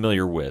too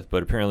familiar with,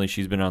 but apparently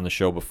she's been on the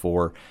show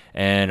before,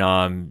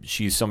 and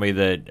she's somebody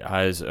that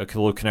has a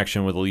little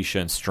connection with Alicia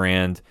and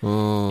Strand,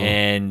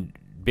 and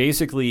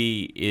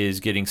basically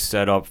is getting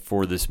set up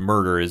for this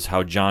murder is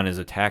how John is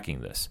attacking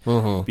this.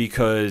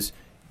 Because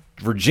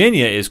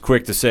Virginia is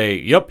quick to say,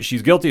 yep,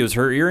 she's guilty. It was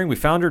her earring. We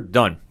found her.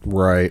 Done.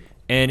 Right.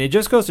 And it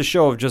just goes to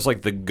show of just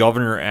like the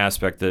governor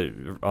aspect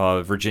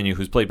that Virginia,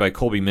 who's played by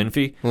Colby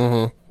Minfie,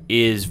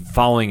 is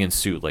following in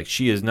suit. Like,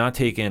 she has not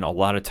taken a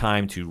lot of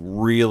time to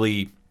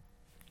really,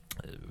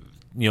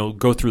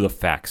 go through the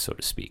facts, so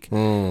to speak.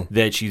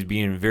 That she's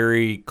being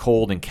very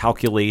cold and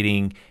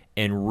calculating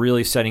and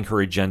really setting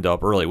her agenda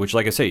up early, which,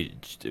 like I say,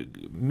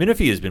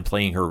 Minifie has been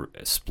playing her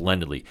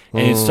splendidly.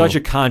 And it's such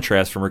a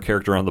contrast from her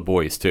character on The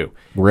Boys, too.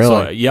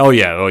 Really? So, oh,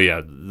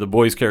 yeah. The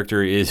Boys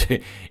character is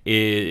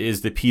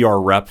the PR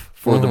rep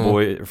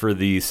for for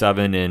the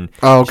Seven, and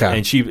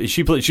and she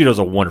does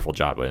a wonderful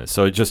job with it.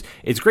 So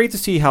it's great to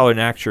see how an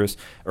actress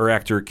or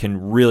actor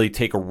can really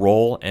take a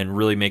role and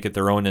really make it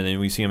their own, and then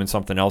we see them in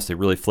something else, they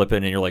really flip it,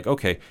 and you're like,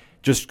 okay,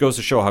 just goes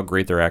to show how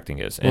great their acting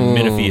is. And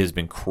Minifie has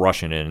been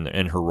crushing it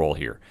in her role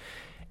here.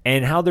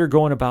 And how they're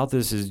going about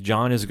this is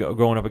John is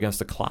going up against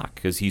the clock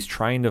because he's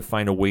trying to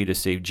find a way to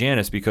save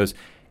Janice, because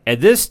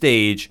at this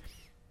stage,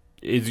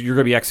 you're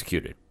going to be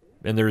executed.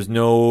 And there's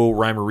no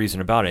rhyme or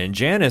reason about it. And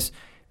Janice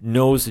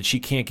knows that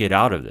she can't get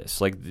out of this.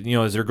 Like,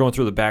 as they're going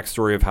through the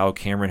backstory of how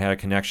Cameron had a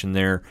connection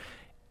there,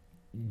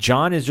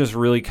 John is just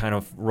really kind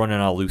of running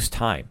out of loose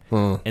time.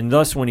 And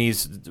thus, when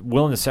he's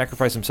willing to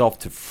sacrifice himself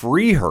to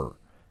free her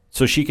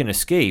so she can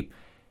escape,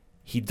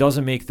 he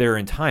doesn't make there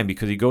in time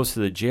because he goes to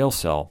the jail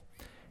cell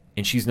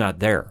and she's not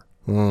there.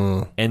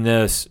 And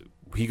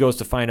he goes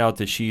to find out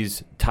that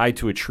she's tied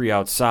to a tree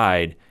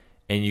outside,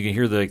 and you can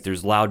hear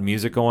there's loud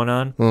music going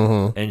on,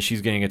 and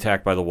she's getting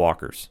attacked by the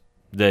walkers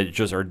that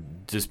just are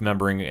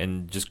dismembering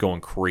and just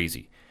going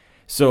crazy.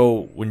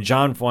 So when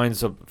John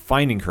winds up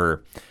finding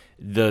her,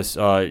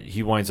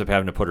 he winds up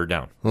having to put her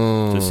down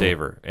to save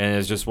her. And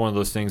it's just one of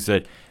those things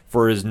that,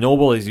 for as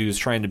noble as he was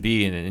trying to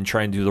be and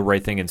trying to do the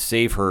right thing and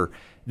save her,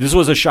 this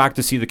was a shock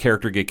to see the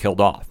character get killed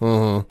off.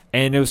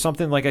 And it was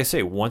something, like I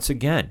say, once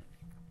again,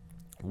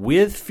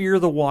 with Fear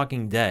the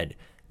Walking Dead,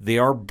 they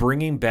are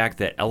bringing back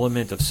that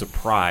element of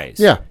surprise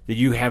that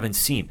you haven't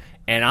seen.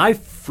 And I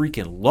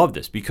freaking love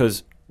this,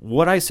 because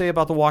what I say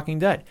about The Walking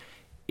Dead,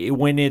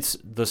 when it's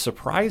the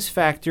surprise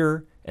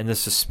factor and the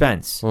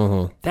suspense,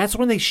 that's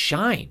when they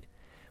shine.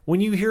 When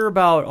you hear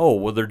about,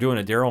 they're doing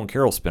a Daryl and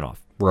Carol spinoff.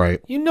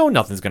 Right. You know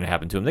nothing's going to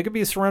happen to them. They could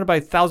be surrounded by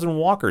 1,000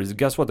 walkers.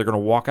 Guess what? They're going to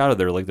walk out of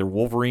there like they're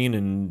Wolverine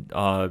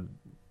and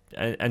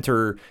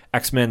enter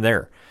X-Men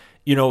there.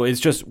 It's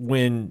just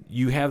when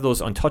you have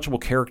those untouchable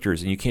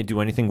characters and you can't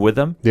do anything with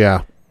them,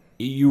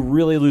 you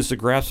really lose the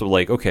grasp of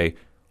like, okay,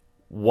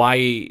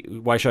 why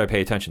should I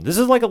pay attention? This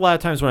is like a lot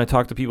of times when I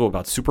talk to people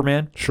about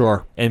Superman.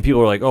 Sure. And people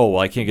are like, oh, well,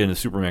 I can't get into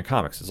Superman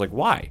comics. It's like,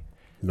 why?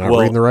 Not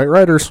reading the right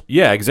writers.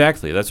 Yeah,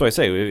 exactly. That's what I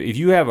say. If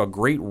you have a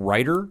great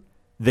writer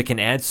that can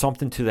add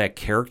something to that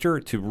character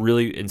to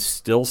really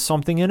instill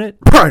something in it.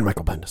 Brian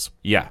Michael Bendis.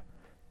 Yeah.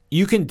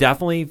 You can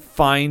definitely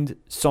find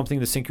something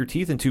to sink your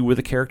teeth into with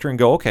a character and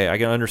go, okay, I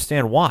can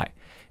understand why.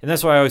 And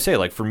that's why I always say,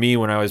 like, for me,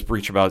 when I always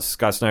preach about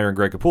Scott Snyder and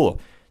Greg Capullo,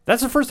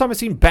 that's the first time I've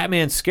seen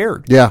Batman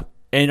scared. Yeah.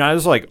 And I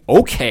was like,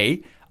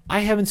 okay, I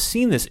haven't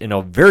seen this in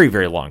a very,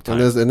 very long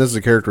time. And this is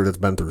a character that's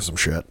been through some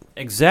shit.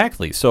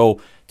 Exactly. So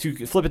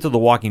to flip it to the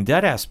Walking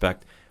Dead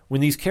aspect,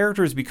 when these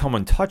characters become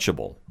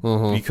untouchable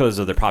because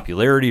of their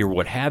popularity or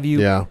what have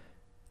you,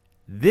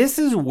 this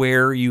is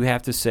where you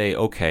have to say,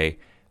 okay,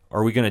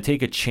 are we going to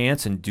take a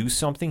chance and do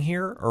something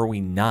here, or are we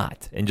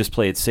not, and just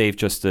play it safe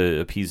just to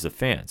appease the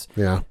fans?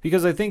 Yeah.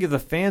 Because I think if the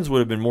fans would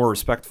have been more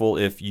respectful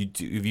if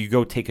you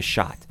go take a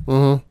shot.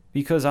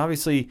 Because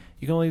obviously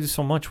you can only do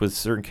so much with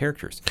certain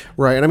characters.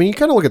 Right. And I mean, you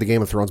kind of look at the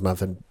Game of Thrones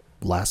method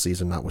last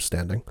season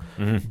notwithstanding,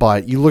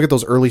 but you look at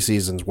those early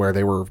seasons where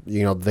they were,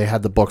 they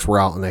had the books were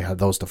out and they had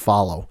those to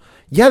follow.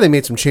 Yeah, they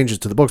made some changes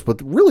to the books,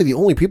 but really the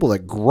only people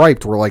that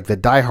griped were like the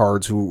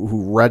diehards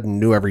who read and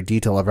knew every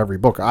detail of every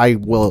book. I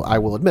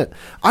will admit,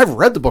 I've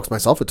read the books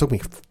myself. It took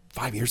me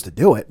 5 years to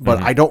do it,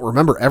 but I don't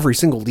remember every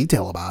single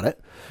detail about it.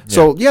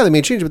 So yeah, they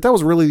made changes, but that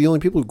was really the only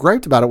people who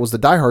griped about it was the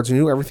diehards who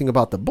knew everything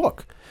about the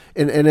book.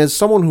 And as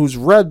someone who's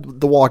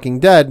read The Walking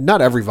Dead,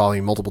 not every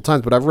volume multiple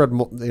times, but I've read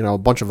a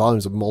bunch of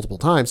volumes of multiple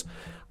times.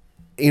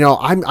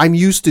 I'm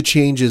used to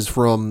changes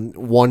from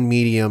one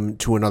medium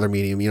to another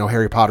medium.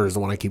 Harry Potter is the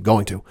one I keep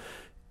going to.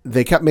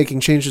 They kept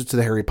making changes to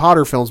the Harry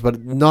Potter films,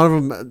 but none of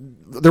them.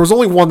 There was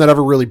only one that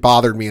ever really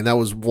bothered me, and that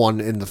was one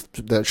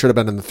that should have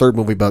been in the third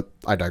movie, but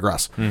I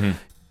digress. Mm-hmm.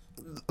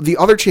 The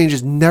other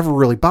changes never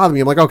really bothered me.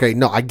 I'm like, okay,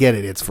 no, I get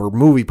it. It's for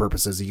movie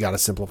purposes. You got to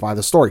simplify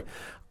the story.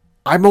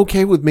 I'm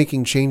okay with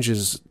making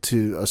changes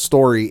to a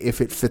story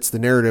if it fits the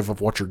narrative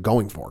of what you're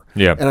going for.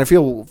 Yeah. And I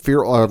feel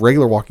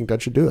regular Walking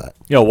Dead should do that.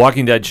 Yeah,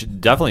 Walking Dead should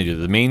definitely do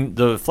that.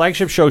 The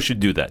flagship show should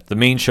do that. The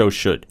main show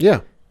should.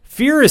 Yeah.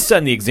 Fear is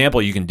setting the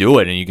example. You can do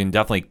it, and you can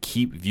definitely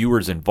keep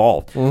viewers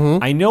involved.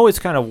 Mm-hmm. I know it's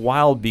kind of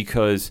wild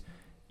because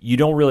you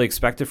don't really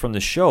expect it from the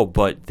show,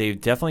 but they've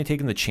definitely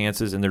taken the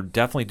chances, and they're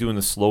definitely doing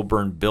the slow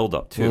burn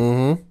build-up, too.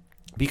 Mm-hmm.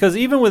 Because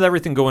even with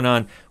everything going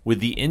on with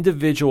the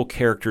individual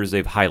characters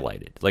they've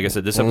highlighted, like I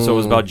said, this episode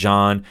was about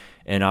John,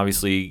 and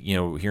obviously,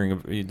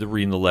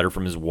 reading the letter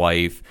from his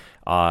wife,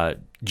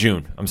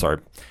 June. I'm sorry.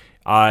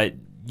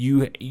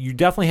 You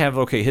definitely have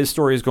his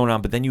story is going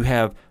on, but then you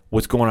have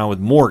what's going on with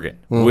Morgan,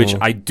 which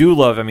I do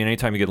love. I mean,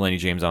 anytime you get Lenny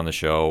James on the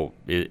show,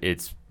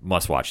 it's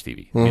must-watch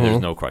TV. I mean, there's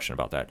no question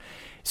about that.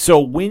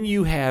 So when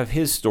you have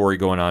his story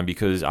going on,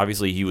 because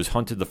obviously he was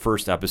hunted the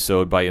first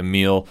episode by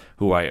Emil,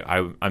 who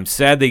I'm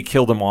sad they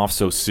killed him off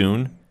so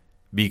soon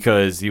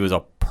because he was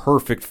a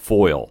perfect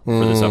foil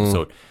for this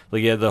episode.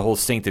 Like he had the whole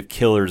Saint of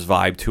Killers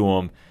vibe to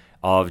him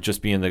of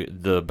just being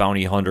the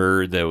bounty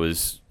hunter that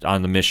was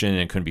on the mission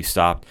and couldn't be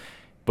stopped.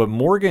 But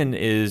Morgan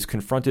is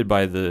confronted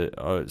by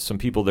some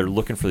people that are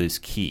looking for this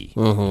key.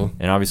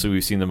 And obviously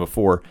we've seen them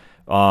before,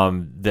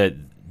 that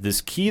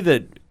this key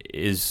that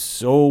is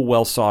so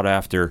well sought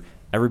after,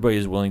 everybody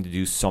is willing to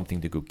do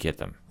something to go get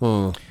them.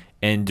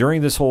 And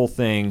during this whole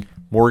thing,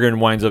 Morgan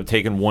winds up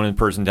taking one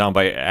person down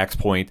by axe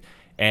point,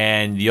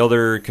 and the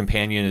other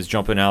companion is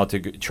jumping out to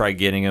try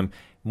getting him.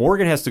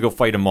 Morgan has to go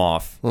fight him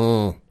off.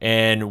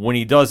 And when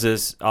he does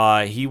this,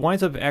 he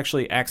winds up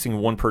actually axing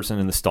one person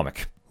in the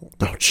stomach.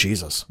 Oh,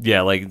 Jesus.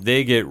 Yeah, like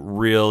they get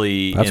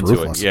really That's into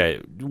ruthless.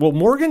 it. Yeah. Well,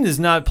 Morgan is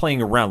not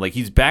playing around. Like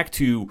he's back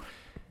to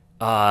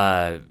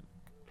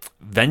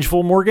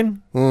vengeful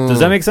Morgan. Does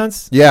that make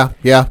sense? Yeah.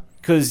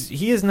 Because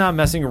he is not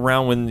messing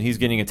around when he's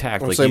getting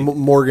attacked. Like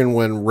Morgan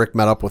when Rick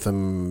met up with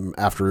him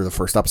after the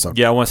first episode.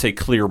 Yeah, I want to say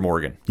Clear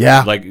Morgan.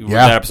 Yeah. Like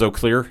that episode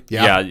Clear?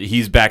 Yeah.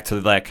 He's back to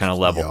that kind of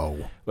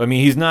level. I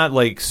mean, he's not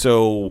like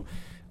so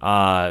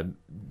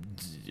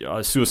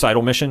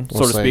suicidal mission, so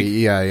to speak.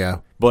 Yeah.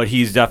 But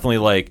he's definitely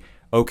like,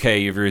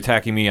 okay, if you're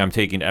attacking me, I'm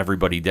taking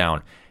everybody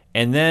down.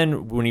 And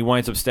then when he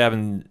winds up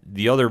stabbing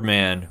the other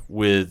man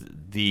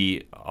with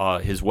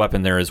his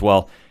weapon there as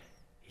well,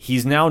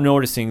 he's now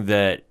noticing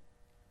that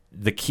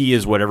the key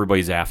is what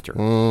everybody's after.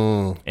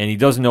 And he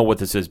doesn't know what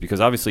this is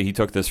because obviously he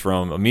took this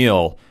from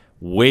Emil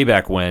way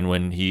back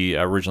when he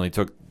originally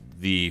took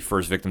the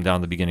first victim down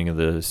at the beginning of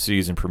the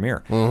season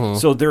premiere.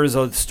 So there is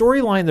a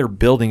storyline they're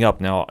building up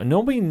now.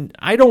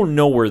 I don't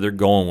know where they're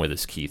going with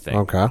this key thing.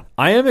 Okay.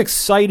 I am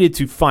excited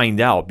to find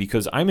out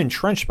because I'm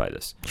entrenched by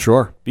this.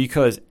 Sure.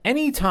 Because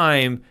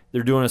anytime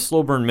they're doing a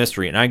slow burn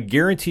mystery, and I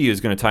guarantee you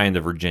it's going to tie into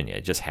Virginia.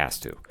 It just has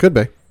to. Could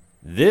be.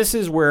 This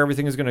is where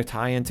everything is going to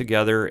tie in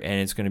together, and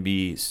it's going to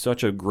be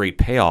such a great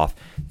payoff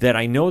that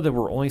I know that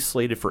we're only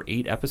slated for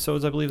 8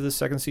 episodes, I believe, this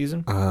second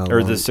season.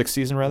 Or the 6th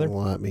season, rather.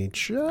 Let me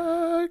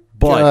check.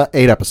 But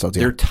 8 episodes,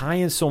 yeah. They're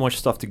tying so much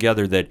stuff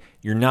together that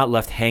you're not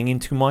left hanging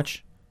too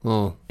much,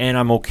 and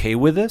I'm okay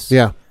with this.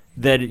 Yeah.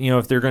 That,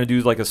 if they're going to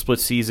do like a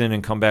split season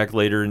and come back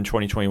later in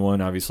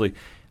 2021, obviously,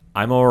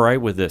 I'm all right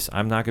with this.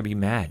 I'm not going to be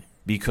mad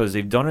because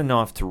they've done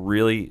enough to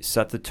really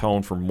set the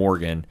tone for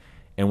Morgan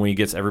and when he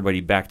gets everybody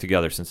back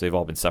together since they've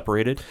all been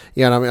separated.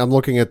 Yeah, and I'm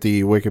looking at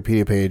the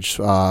Wikipedia page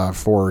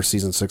for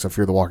Season 6 of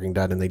Fear the Walking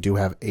Dead, and they do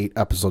have 8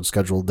 episodes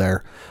scheduled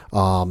there.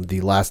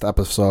 The last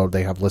episode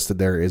they have listed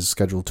there is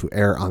scheduled to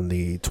air on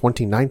the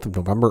 29th of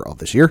November of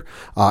this year.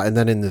 And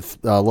then in the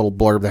little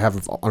blurb they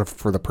have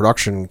for the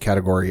production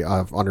category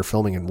under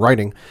filming and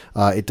writing,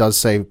 it does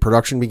say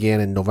production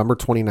began in November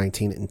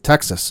 2019 in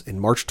Texas. In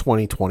March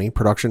 2020,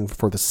 production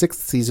for the 6th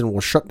season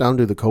was shut down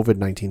due to the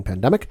COVID-19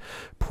 pandemic.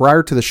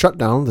 Prior to the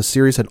shutdown, the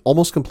series had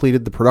almost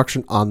completed the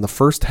production on the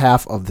first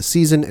half of the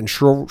season, and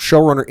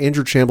showrunner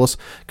Andrew Chambliss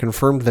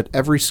confirmed that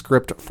every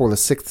script for the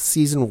 6th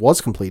season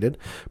was completed.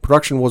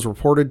 Production was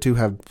reported to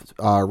have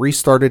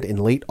restarted in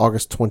late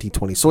August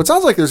 2020. So it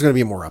sounds like there's going to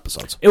be more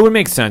episodes. It would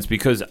make sense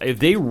because if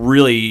they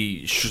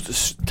really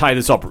tie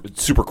this up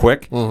super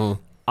quick,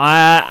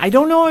 I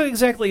don't know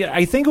exactly.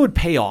 I think it would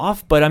pay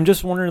off, but I'm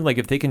just wondering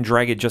if they can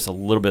drag it just a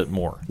little bit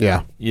more.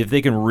 Yeah. If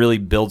they can really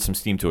build some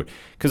steam to it.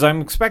 Because I'm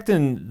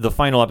expecting the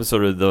final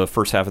episode of the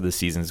first half of the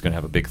season is going to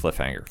have a big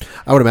cliffhanger.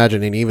 I would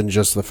imagine, and even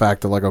just the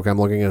fact that, okay, I'm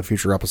looking at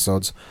future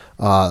episodes,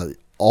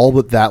 all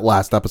but that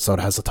last episode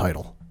has a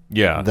title.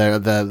 Yeah.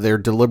 They're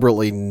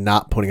deliberately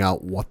not putting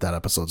out what that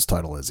episode's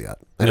title is yet.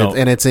 And, no.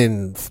 it's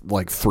in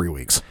 3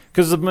 weeks.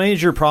 Because the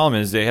major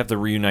problem is they have to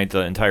reunite the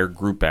entire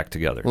group back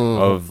together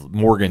of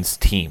Morgan's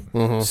team.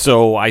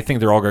 So I think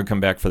they're all going to come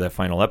back for that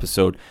final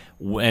episode,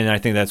 and I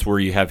think that's where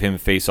you have him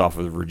face off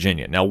with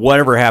Virginia. Now,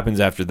 whatever happens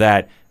after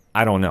that,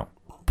 I don't know.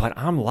 But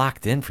I'm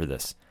locked in for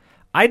this.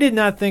 I did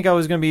not think I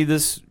was going to be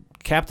this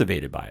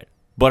captivated by it,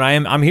 but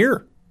I'm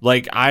here.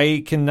 Like,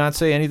 I cannot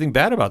say anything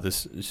bad about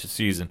this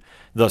season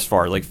thus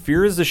far. Like,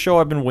 Fear is the show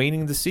I've been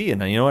waiting to see,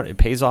 and you know what? It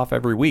pays off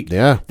every week.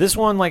 Yeah. This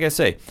one, like I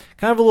say,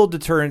 kind of a little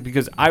deterrent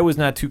because I was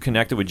not too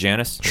connected with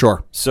Janice.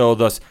 Sure. So,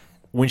 thus,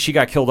 when she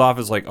got killed off,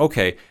 it's like,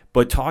 okay.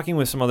 But talking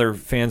with some other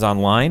fans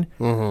online,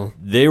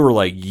 they were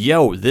like,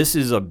 yo, this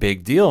is a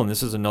big deal, and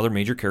this is another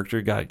major character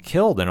who got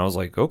killed. And I was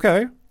like,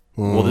 okay.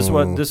 Well, this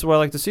is what I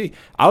like to see.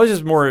 I was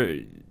just more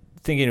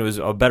thinking it was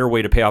a better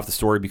way to pay off the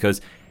story because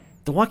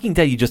The Walking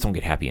Dead, you just don't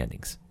get happy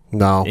endings.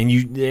 No.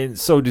 And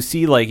so to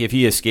see, like, if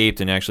he escaped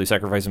and actually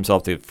sacrificed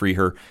himself to free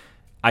her,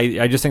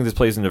 I just think this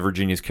plays into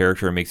Virginia's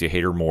character and makes you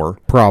hate her more.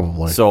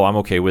 Probably. So I'm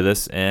okay with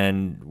this.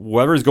 And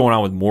whatever's going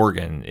on with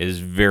Morgan is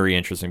very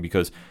interesting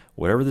because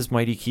whatever this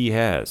mighty key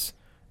has,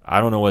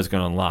 I don't know what it's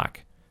going to unlock.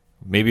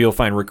 Maybe you'll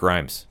find Rick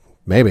Grimes.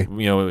 Maybe.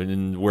 You know,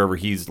 in wherever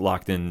he's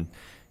locked in,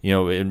 you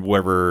know, in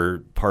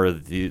whatever part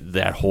of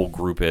that whole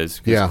group is.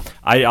 Yeah.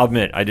 I'll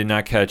admit, I did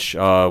not catch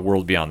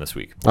World Beyond this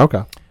week.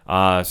 Okay.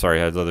 Sorry,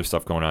 I had other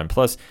stuff going on.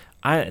 Plus,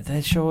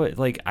 that show,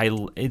 like,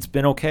 it's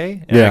been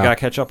okay, and I got to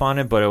catch up on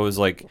it, but it was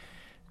like,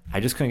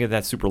 I just couldn't get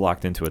that super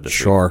locked into it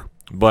this week.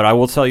 But I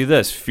will tell you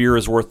this, Fear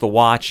is worth the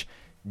watch.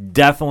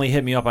 Definitely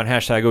hit me up on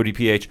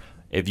 #ODPH.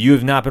 If you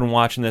have not been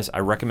watching this, I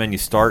recommend you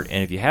start.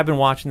 And if you have been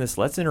watching this,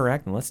 let's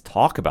interact and let's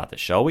talk about this,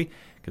 shall we?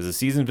 Because the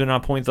season's been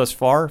on point thus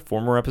far.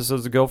 4 more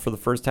episodes to go for the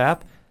first half.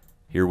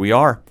 Here we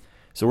are.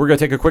 So we're going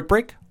to take a quick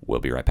break.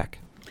 We'll be right back.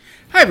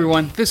 Hi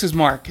everyone, this is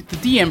Mark, the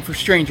DM for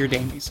Stranger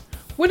Damies.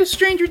 What is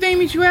Stranger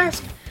Damies, you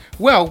ask?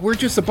 Well, we're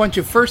just a bunch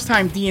of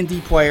first-time D&D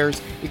players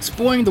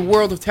exploring the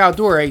world of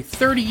Tal'Dorei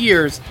 30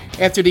 years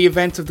after the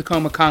events of the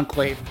Coma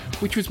Conclave,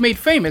 which was made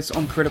famous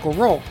on Critical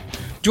Role.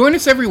 Join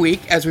us every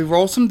week as we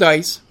roll some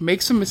dice,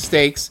 make some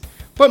mistakes,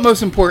 but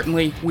most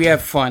importantly, we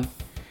have fun.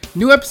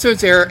 New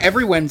episodes air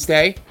every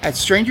Wednesday at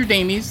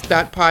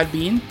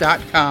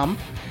strangerdamies.podbean.com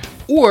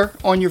or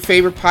on your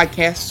favorite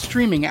podcast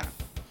streaming app.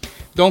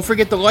 Don't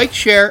forget to like,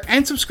 share,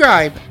 and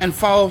subscribe, and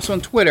follow us on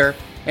Twitter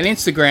and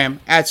Instagram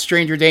at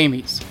Stranger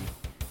Damies.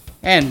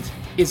 And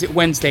is it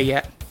Wednesday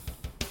yet?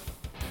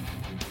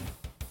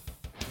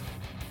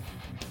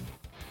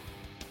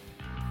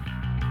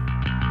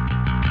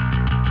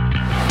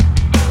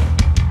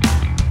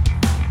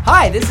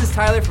 Hi, this is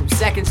Tyler from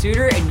Second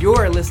Suitor, and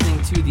you're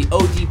listening to the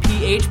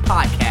ODPH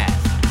podcast.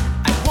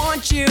 I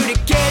want you to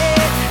get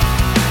it.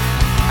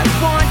 I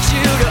want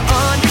you to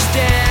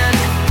understand.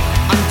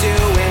 I'm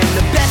doing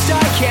the best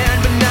I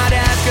can, but not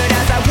as good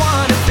as I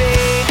want to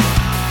be.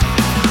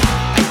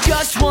 I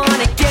just want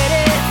to get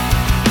it.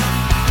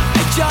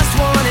 I just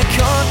want to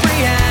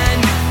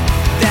comprehend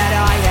that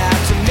I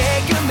have to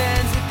make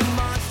amends with the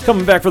monster.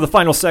 Coming back for the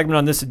final segment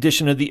on this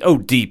edition of the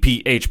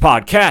ODPH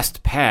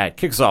podcast. Pat,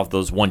 kicks off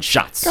those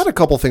one-shots. Got a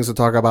couple things to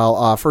talk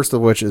about. First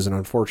of which is an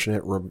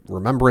unfortunate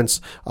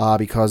remembrance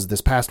because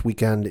this past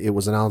weekend it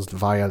was announced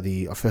via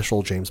the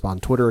official James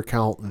Bond Twitter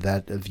account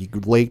that the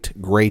late,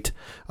 great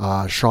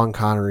Sean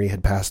Connery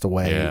had passed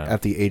away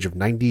at the age of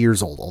 90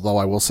 years old. Although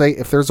I will say,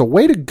 if there's a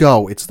way to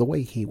go, it's the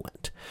way he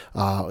went.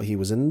 He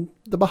was in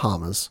the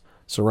Bahamas,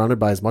 surrounded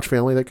by as much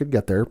family that could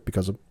get there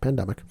because of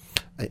pandemic,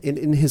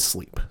 in his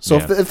sleep. So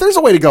if there's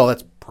a way to go,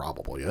 that's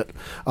probably it.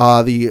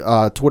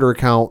 The Twitter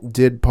account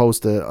did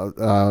post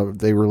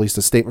they released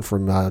a statement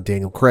from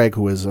Daniel Craig,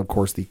 who is, of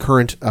course, the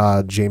current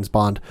James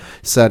Bond,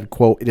 said,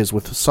 quote, "It is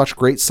with such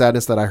great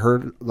sadness that I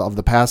heard of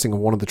the passing of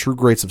one of the true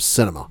greats of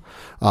cinema."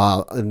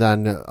 And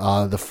then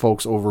the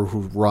folks over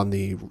who run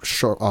the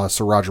Sir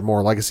Roger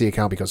Moore Legacy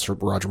account, because Sir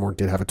Roger Moore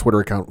did have a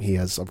Twitter account, he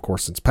has, of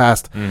course, since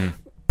passed.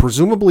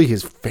 Presumably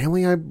his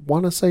family, I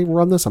want to say,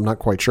 run this. I'm not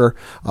quite sure.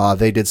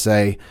 They did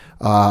say,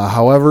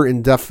 however,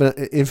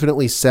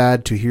 infinitely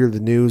sad to hear the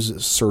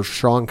news Sir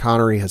Sean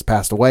Connery has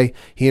passed away.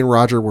 He and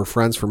Roger were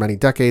friends for many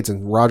decades,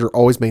 and Roger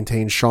always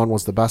maintained Sean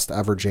was the best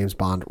ever James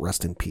Bond.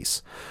 Rest in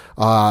peace.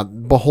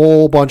 The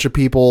whole bunch of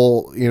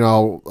people,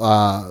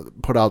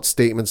 put out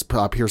statements.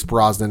 Pierce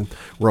Brosnan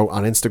wrote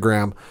on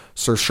Instagram,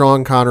 "Sir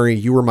Sean Connery,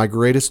 you were my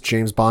greatest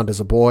James Bond as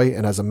a boy,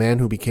 and as a man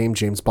who became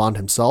James Bond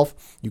himself,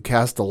 you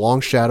cast a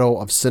long shadow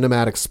of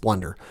cinematic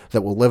splendor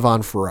that will live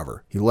on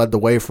forever. You led the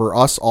way for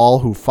us all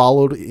who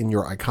followed in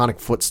your iconic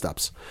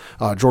footsteps."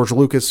 George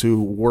Lucas,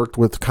 who worked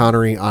with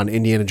Connery on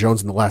Indiana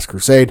Jones and the Last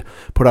Crusade,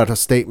 put out a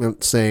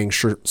statement saying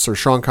Sir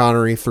Sean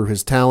Connery, through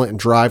his talent and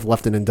drive,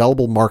 left an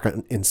indelible mark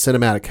in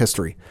cinematic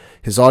history.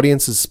 His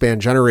audiences span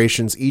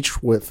generations,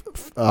 each with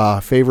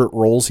favorite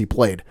roles he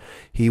played.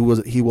 He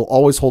will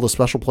always hold a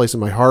special place in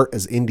my heart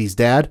as Indy's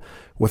dad,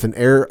 with an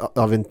air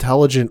of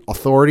intelligent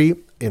authority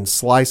and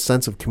sly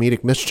sense of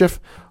comedic mischief.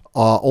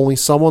 Only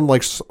someone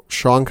like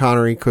Sean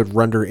Connery could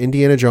render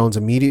Indiana Jones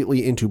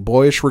immediately into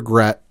boyish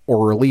regret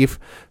or relief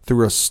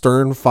through a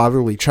stern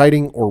fatherly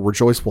chiding or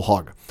rejoiceful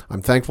hug.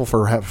 I'm thankful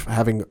for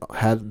having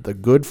had the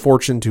good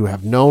fortune to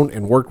have known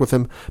and worked with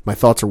him. My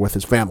thoughts are with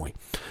his family.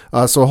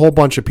 So a whole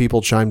bunch of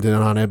people chimed in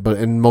on it,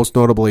 and most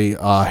notably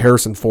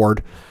Harrison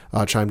Ford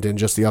chimed in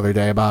just the other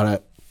day about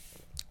it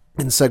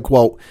and said,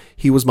 quote,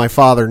 "He was my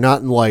father,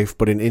 not in life,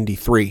 but in Indy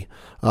 3.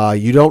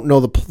 You don't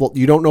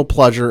know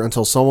pleasure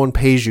until someone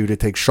pays you to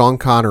take Sean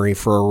Connery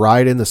for a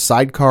ride in the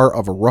sidecar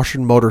of a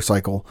Russian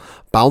motorcycle,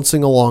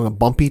 bouncing along a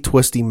bumpy,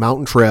 twisty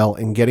mountain trail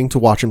and getting to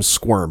watch him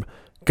squirm.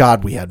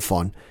 God, we had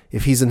fun.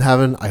 If he's in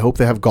heaven, I hope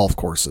they have golf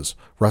courses.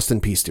 Rest in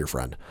peace, dear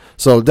friend."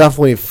 So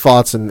definitely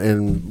thoughts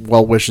and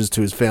well wishes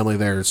to his family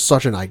there. It's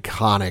such an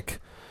iconic,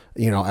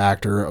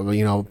 actor,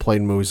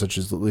 played in movies such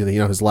as,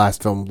 his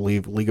last film,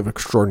 League of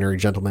Extraordinary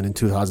Gentlemen in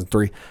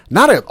 2003.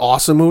 Not an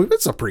awesome movie, but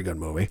it's a pretty good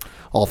movie,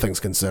 all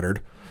things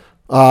considered.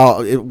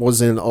 It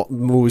was in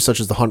movies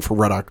such as The Hunt for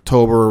Red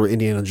October,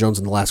 Indiana Jones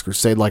and the Last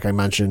Crusade, like I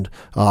mentioned,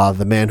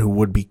 The Man Who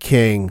Would Be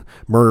King,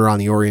 Murder on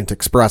the Orient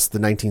Express, the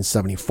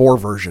 1974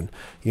 version,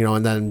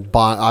 and then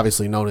Bond,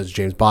 obviously known as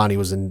James Bond. He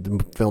was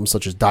in films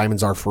such as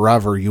Diamonds Are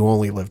Forever, You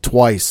Only Live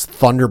Twice,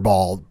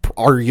 Thunderball,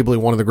 arguably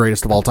one of the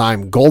greatest of all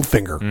time,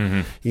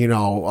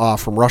 Goldfinger,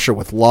 From Russia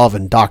with Love,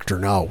 and Dr.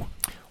 No.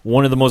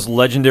 One of the most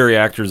legendary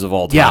actors of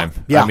all time.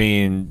 Yeah. I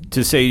mean,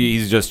 to say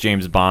he's just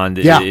James Bond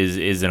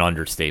is an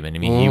understatement. I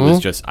mean, he was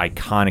just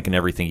iconic in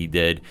everything he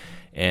did.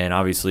 And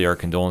obviously our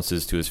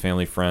condolences to his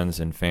family, friends,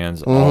 and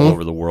fans all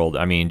over the world.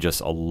 I mean,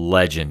 just a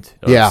legend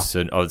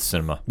of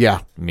cinema. Yeah.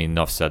 I mean,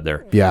 enough said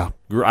there. Yeah.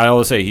 I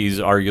always say he's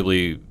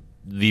arguably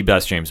the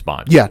best James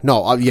Bond. Yeah,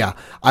 no, yeah.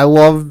 I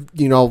love,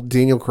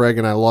 Daniel Craig,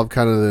 and I love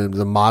kind of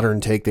the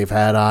modern take they've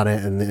had on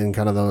it and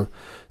kind of the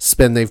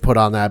spin they've put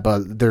on that,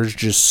 but there's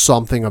just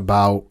something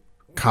about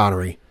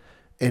Connery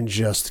and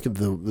just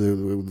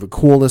the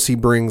coolness he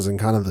brings and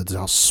kind of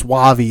how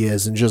suave he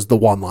is and just the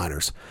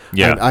one-liners.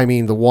 Yeah. I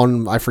mean, the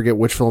one, I forget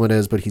which film it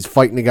is, but he's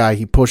fighting a guy,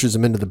 he pushes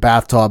him into the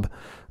bathtub,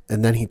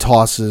 and then he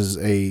tosses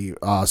a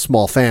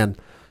small fan,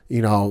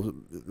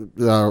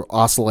 the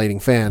oscillating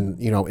fan,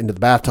 into the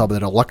bathtub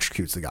that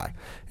electrocutes the guy.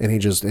 And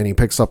he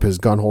picks up his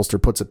gun holster,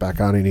 puts it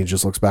back on, and he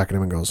just looks back at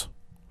him and goes,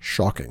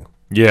 "Shocking."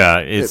 Yeah,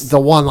 it's the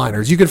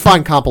one-liners. You can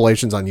find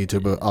compilations on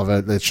YouTube of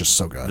it. It's just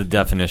so good. The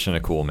definition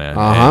of cool, man.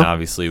 And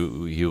obviously,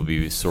 he'll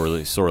be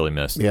sorely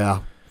missed. Yeah.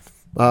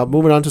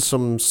 Moving on to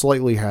some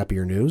slightly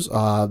happier news.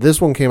 This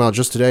one came out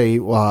just today.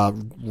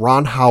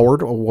 Ron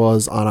Howard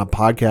was on a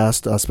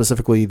podcast,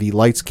 specifically the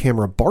Lights,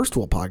 Camera,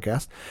 Barstool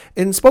podcast,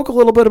 and spoke a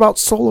little bit about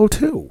Solo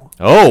 2.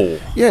 Oh.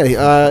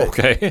 Yeah.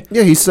 Okay.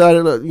 Yeah, he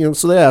said,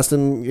 so they asked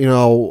him,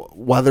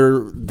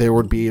 whether there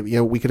would be,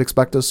 we could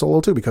expect a Solo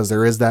 2 because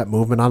there is that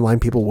movement online.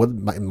 People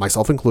would,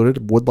 myself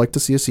included, would like to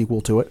see a sequel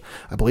to it.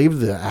 I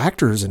believe the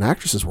actors and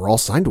actresses were all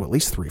signed to at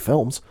least 3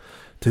 films.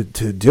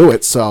 To do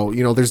it. So,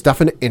 there's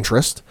definite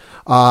interest.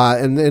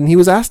 And then he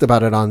was asked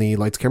about it on the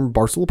Lights, Camera,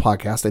 Barstool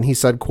podcast, and he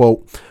said,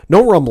 quote,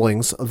 "No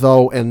rumblings,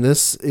 though, and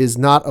this is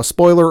not a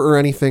spoiler or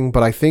anything,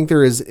 but I think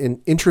there is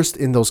an interest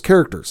in those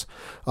characters.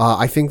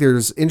 I think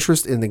there's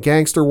interest in the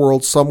gangster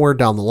world somewhere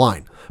down the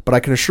line. But I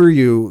can assure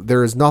you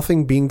there is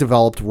nothing being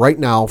developed right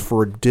now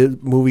for a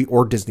movie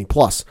or Disney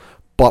Plus.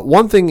 But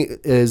one thing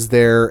is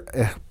there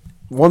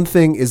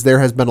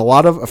has been a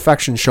lot of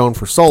affection shown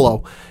for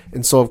Solo,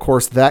 and so, of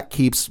course, that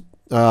keeps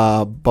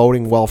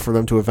boding well for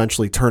them to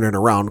eventually turn it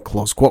around,"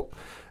 close quote.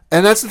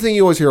 And that's the thing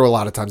you always hear a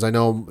lot of times. I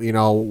know,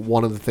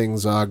 one of the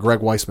things Greg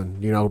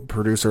Weisman,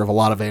 producer of a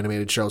lot of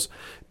animated shows,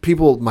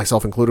 people,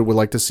 myself included, would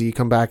like to see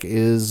come back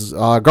is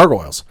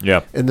Gargoyles.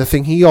 Yeah. And the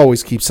thing he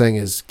always keeps saying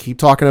is keep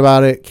talking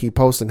about it, keep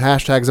posting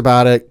hashtags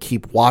about it,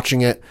 keep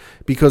watching it,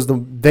 because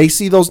they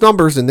see those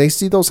numbers and they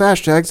see those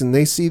hashtags and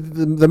they see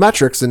the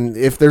metrics, and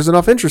if there's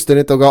enough interest in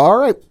it, they'll go, all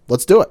right,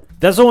 let's do it.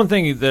 That's the one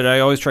thing that I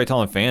always try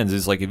telling fans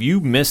is, like, if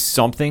you miss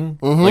something,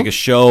 like a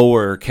show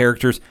or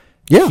characters,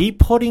 keep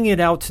putting it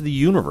out to the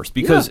universe,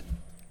 because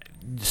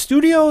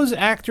studios,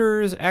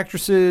 actors,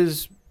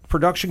 actresses,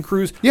 production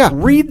crews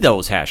read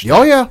those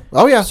hashtags.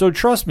 Oh yeah. So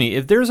trust me,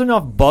 if there's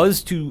enough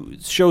buzz to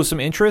show some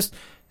interest,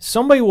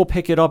 somebody will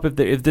pick it up if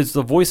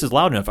the voice is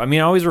loud enough. I mean,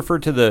 I always refer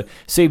to the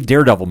Save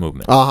Daredevil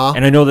movement.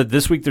 And I know that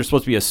this week there's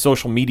supposed to be a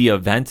social media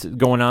event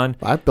going on.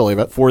 I believe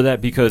it. For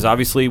that, because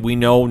obviously we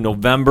know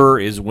November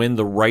is when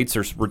the rights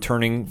are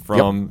returning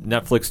from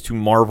Netflix to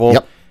Marvel.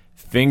 Yep.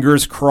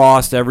 Fingers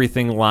crossed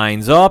everything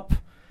lines up,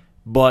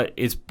 but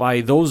it's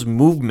by those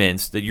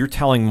movements that you're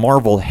telling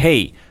Marvel,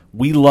 hey,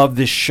 we love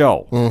this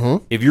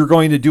show. If you're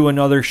going to do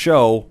another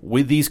show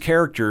with these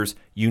characters,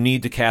 you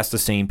need to cast the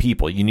same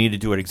people. You need to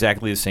do it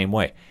exactly the same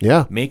way.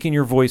 Yeah. Making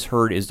your voice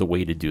heard is the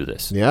way to do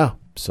this. Yeah.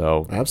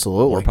 So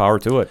absolutely, more power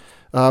to it.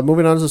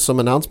 Moving on to some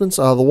announcements.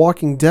 The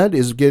Walking Dead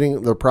is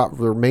getting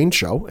their main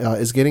show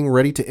is getting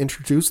ready to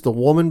introduce the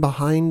woman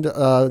behind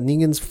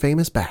Negan's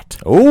famous bat.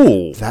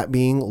 Oh, that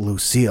being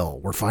Lucille.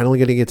 We're finally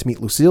going to get to meet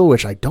Lucille,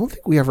 which I don't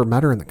think we ever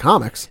met her in the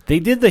comics.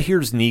 They did the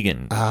Here's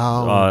Negan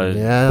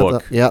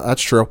book.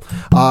 That's true.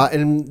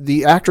 And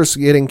the actress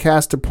getting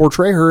cast to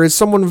portray her is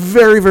someone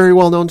very, very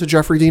well known to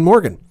Jeffrey Dean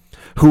Morgan.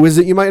 Who is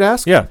it, you might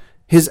ask? Yeah.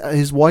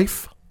 His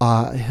wife,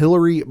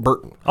 Hillary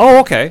Burton. Oh,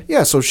 okay.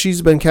 Yeah, so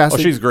she's been cast. Oh,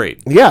 she's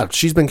great. Yeah,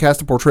 she's been cast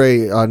to portray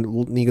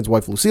Negan's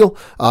wife, Lucille.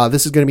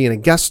 This is going to be in a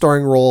guest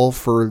starring role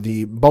for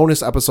the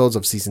bonus episodes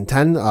of season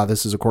 10.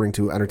 This is according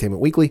to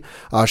Entertainment Weekly.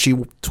 She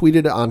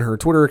tweeted on her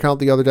Twitter account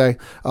the other day,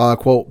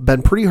 quote,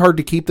 "Been pretty hard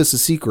to keep this a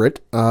secret,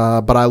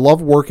 but I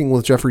love working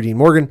with Jeffrey Dean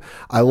Morgan.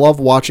 I love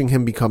watching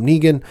him become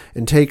Negan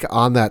and take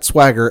on that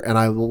swagger, and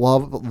I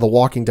love the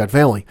Walking Dead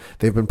family.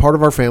 They've been part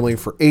of our family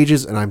for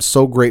ages, and I'm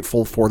so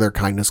grateful for their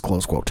kindness,"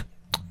 close quote.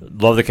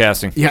 Love the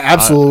casting. Yeah,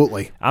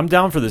 absolutely. I'm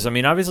down for this. I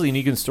mean, obviously,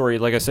 Negan's story,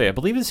 like I say, I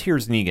believe it's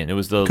Here's Negan. It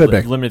was the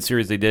limited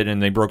series they did,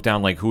 and they broke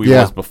down like who he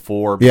was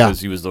before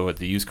because he was the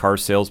used car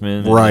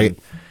salesman. Right.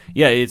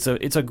 Yeah, it's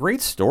a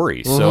great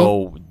story. Mm-hmm.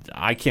 So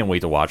I can't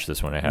wait to watch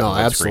this one.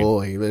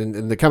 Absolutely.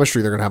 And the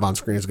chemistry they're going to have on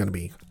screen is going to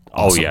be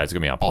awesome. Oh, yeah, it's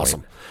going to be on point.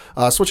 Awesome.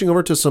 Switching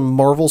over to some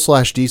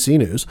Marvel/DC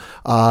news,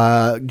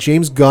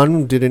 James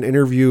Gunn did an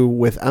interview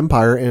with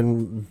Empire,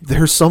 and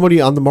there's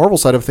somebody on the Marvel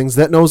side of things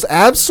that knows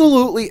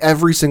absolutely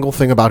every single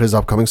thing about his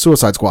upcoming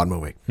Suicide Squad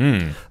movie.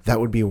 That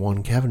would be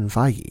one Kevin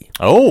Feige.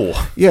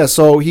 Oh, yeah.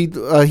 So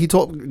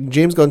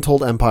James Gunn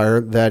told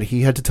Empire that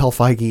he had to tell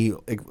Feige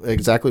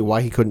exactly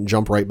why he couldn't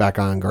jump right back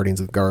on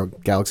Guardians of the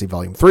Galaxy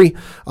Volume 3.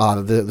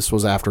 This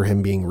was after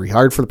him being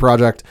rehired for the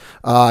project.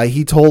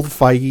 He told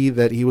Feige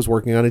that he was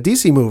working on a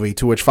DC movie,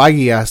 to which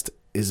Feige asked,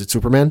 "Is it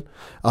Superman?"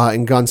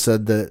 And Gunn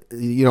said that,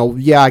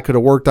 I could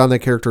have worked on that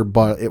character,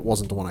 but it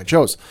wasn't the one I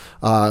chose.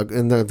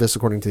 And this,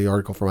 according to the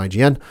article from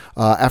IGN.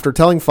 After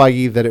telling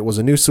Feige that it was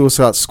a new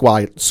Suicide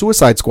Squad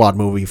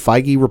movie,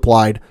 Feige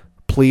replied,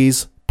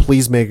 please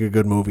make a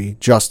good movie.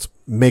 Just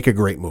make a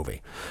great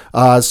movie.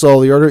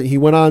 So he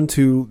went on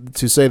to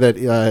say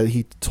that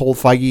he told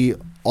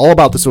Feige all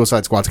about the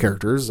Suicide Squad's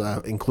characters,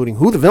 including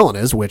who the villain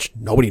is, which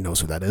nobody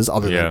knows who that is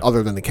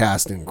other than the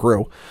cast and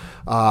crew.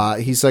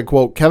 He said,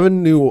 quote,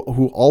 "Kevin knew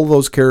who all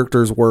those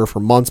characters were for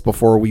months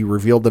before we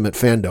revealed them at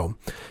Fandom.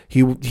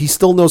 He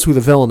still knows who the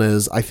villain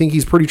is. I think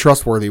he's pretty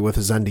trustworthy with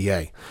his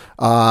NDA."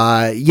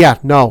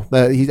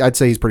 I'd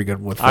say he's pretty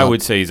good with I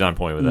would say he's on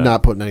point with that.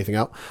 Not putting anything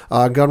out.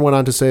 Gunn went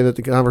on to say that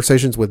the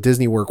conversations with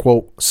Disney were,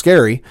 quote,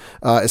 "scary,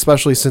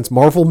 especially since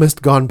Marvel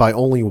missed Gunn by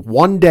only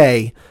one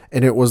day,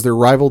 and it was their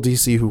rival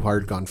DC who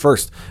hired Gunn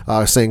first,"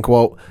 saying,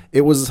 quote,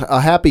 "It was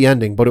a happy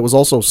ending, but it was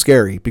also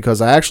scary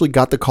because I actually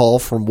got the call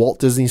from Walt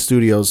Disney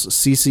Studios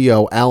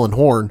CCO Alan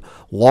Horn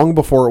long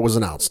before it was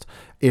announced.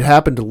 It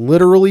happened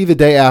literally the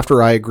day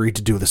after I agreed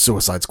to do the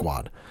Suicide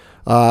Squad."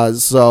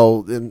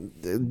 Kevin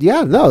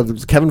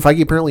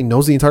Feige apparently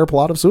knows the entire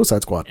plot of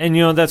Suicide Squad. And,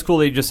 that's cool.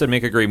 They just said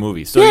make a great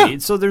movie.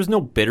 So there's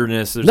no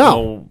bitterness. There's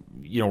no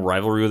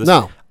rivalry with this.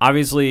 No.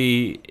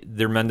 Obviously,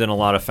 they're mending a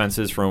lot of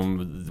fences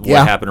from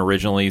what happened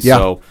originally. Yeah.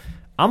 So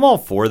I'm all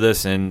for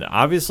this. And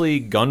obviously,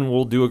 Gunn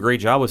will do a great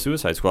job with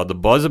Suicide Squad. The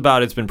buzz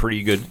about it's been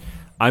pretty good.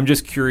 I'm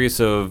just curious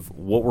of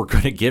what we're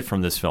going to get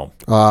from this film.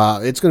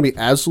 It's going to be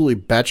absolutely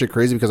batshit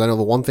crazy because I know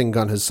the one thing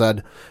Gunn has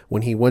said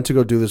when he went to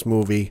go do this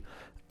movie,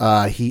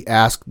 he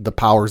asked the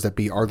powers that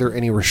be, are there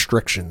any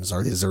restrictions?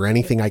 Is there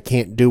anything I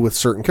can't do with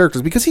certain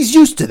characters? Because he's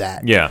used to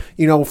that. Yeah.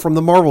 From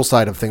the Marvel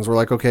side of things, we're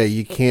like, okay,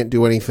 you can't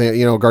do anything,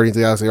 Guardians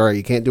of the Galaxy, all right,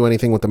 you can't do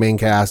anything with the main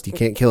cast. You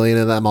can't kill any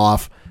of them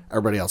off.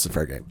 Everybody else is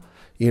fair game.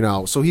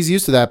 So he's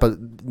used to that. But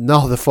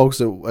no, the folks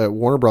at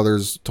Warner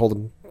Brothers told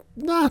him,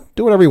 nah,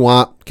 do whatever you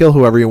want. Kill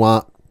whoever you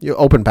want. You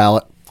open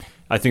palette.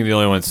 I think the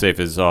only one safe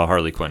is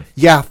Harley Quinn.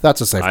 Yeah, that's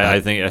a safe. I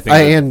think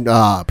and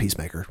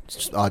Peacemaker,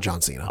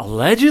 John Cena.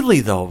 Allegedly,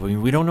 though,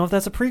 we don't know if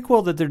that's a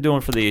prequel that they're doing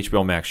for the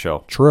HBO Max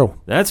show.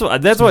 True. That's what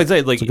I'd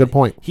say. Like, it's a good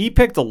point. He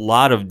picked a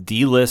lot of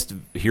D-list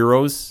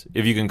heroes,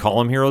 if you can call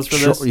them heroes for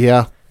this.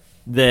 Yeah.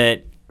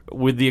 That,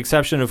 with the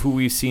exception of who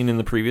we've seen in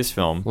the previous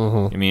film,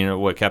 I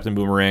mean, Captain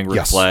Boomerang,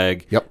 Rick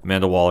Flag,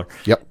 Amanda Waller.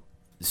 Yep.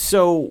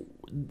 So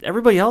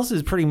everybody else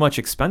is pretty much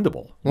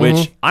expendable,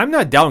 which I'm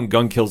not doubting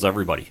Gunn kills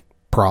everybody.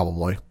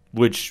 Probably.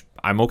 Which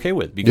I'm okay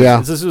with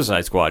because it's a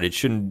Suicide Squad.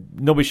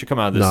 Nobody should come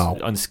out of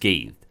this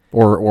unscathed.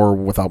 Or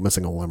without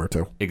missing a limb or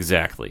two.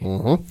 Exactly.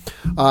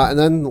 And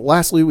then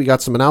lastly, we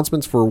got some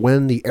announcements for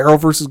when the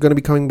Arrowverse is going to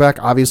be coming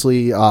back.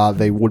 Obviously,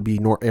 they would be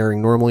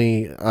airing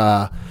normally.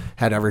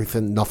 Had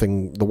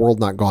the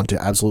world not gone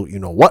to absolute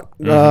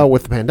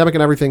with the pandemic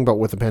and everything, but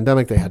with the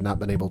pandemic, they had not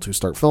been able to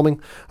start filming.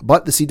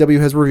 But the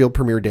CW has revealed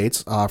premiere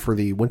dates for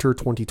the winter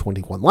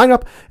 2021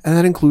 lineup, and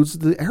that includes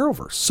the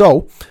Arrowverse.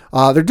 So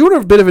they're doing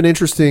a bit of an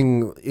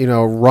interesting,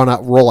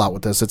 rollout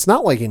with this. It's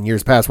not like in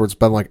years past where it's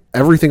been like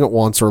everything at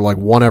once or like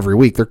one every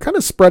week. They're kind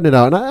of spreading it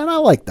out, and I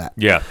like that.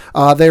 Yeah.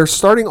 They're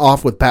starting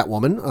off with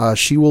Batwoman.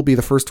 She will be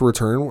the first to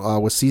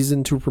return with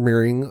season 2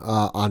 premiering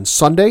on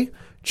Sunday,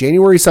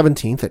 January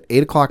 17th at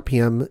 8 o'clock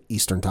p.m.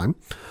 Eastern Time.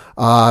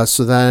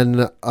 So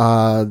then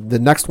the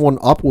next one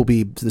up will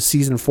be the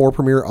season 4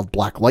 premiere of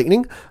Black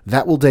Lightning.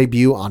 That will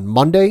debut on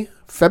Monday,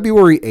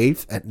 February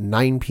 8th at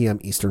 9 p.m.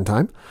 Eastern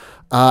Time.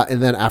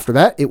 And then after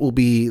that, it will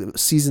be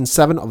season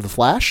 7 of The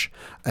Flash,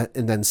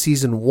 and then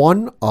season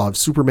 1 of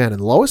Superman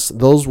and Lois.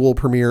 Those will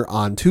premiere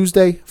on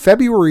Tuesday,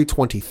 February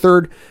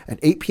 23rd at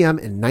 8 p.m.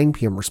 and 9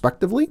 p.m.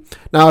 respectively.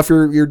 Now, if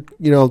you're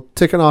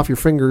ticking off your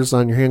fingers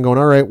on your hand going,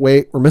 all right,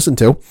 wait, we're missing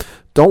 2.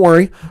 Don't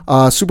worry.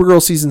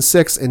 Supergirl season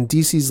 6 and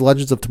DC's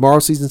Legends of Tomorrow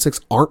season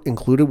 6 aren't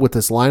included with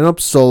this lineup,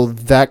 so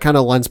that kind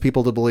of lends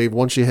people to believe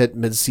once you hit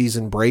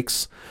mid-season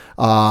breaks,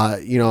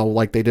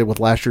 like they did with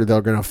last year,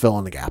 they're going to fill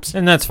in the gaps.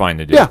 And that's fine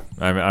to do. Yeah.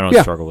 I don't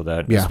struggle with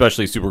that. Yeah.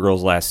 Especially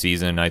Supergirl's last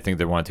season. I think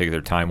they want to take their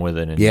time with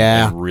it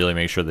and really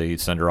make sure they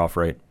send her off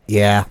right.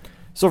 Yeah.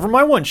 So for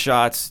my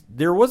one-shots,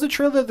 there was a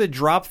trailer that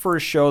dropped for a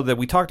show that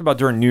we talked about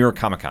during New York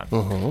Comic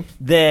Con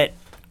that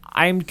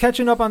I'm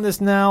catching up on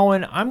this now,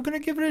 and I'm going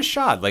to give it a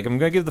shot. Like, I'm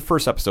going to give the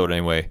first episode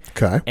anyway.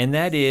 Okay. And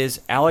that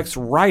is Alex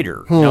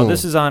Rider. Now,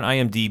 this is on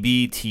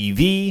IMDb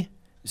TV.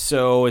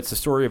 So it's a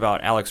story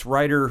about Alex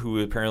Rider,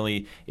 who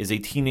apparently is a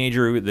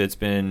teenager that's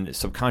been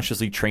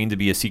subconsciously trained to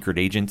be a secret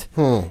agent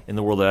in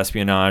the world of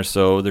espionage.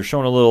 So they're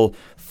showing a little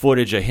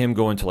footage of him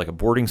going to like a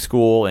boarding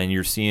school, and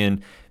you're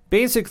seeing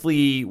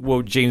basically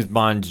what James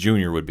Bond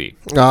Jr. would be.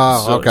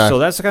 Okay. So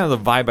that's kind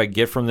of the vibe I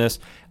get from this.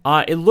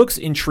 It looks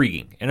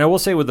intriguing. And I will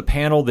say with the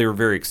panel, they were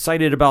very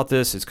excited about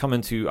this. It's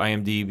coming to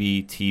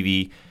IMDb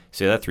TV.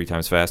 Say that 3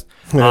 times fast.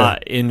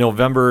 In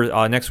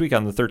November, next week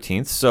on the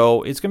 13th.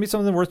 So it's going to be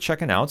something worth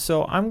checking out.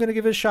 So I'm going to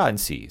give it a shot and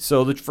see.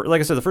 So like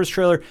I said, the first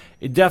trailer,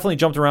 it definitely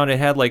jumped around. It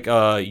had like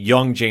a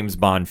young James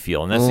Bond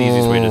feel. And that's the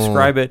easiest way to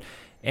describe it.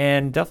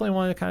 And definitely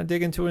want to kind of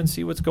dig into it and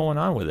see what's going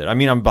on with it. I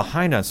mean, I'm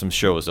behind on some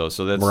shows, though,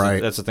 so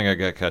that's the thing I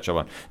got to catch up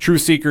on.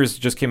 Truth Seekers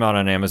just came out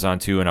on Amazon,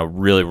 too, and I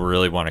really,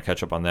 really want to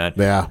catch up on that.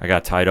 Yeah. I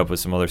got tied up with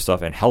some other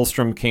stuff. And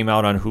Hellstrom came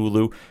out on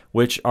Hulu,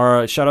 which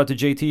shout out to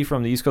JT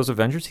from the East Coast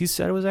Avengers. He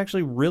said it was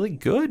actually really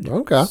good.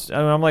 Okay.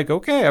 And I'm like,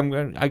 okay,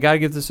 I got to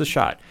give this a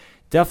shot.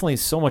 Definitely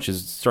so much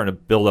is starting to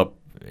build up,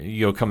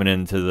 coming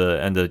into the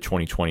end of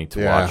 2020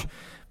 to watch.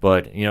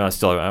 But, I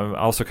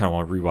also kind of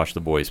want to rewatch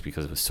The Boys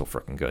because it was so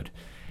freaking good.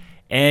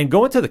 And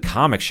going to the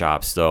comic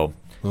shops, though,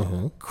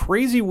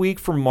 crazy week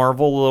for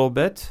Marvel a little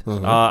bit.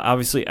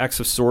 Obviously,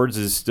 X of Swords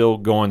is still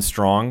going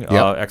strong.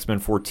 X-Men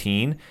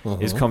 14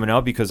 is coming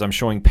out because I'm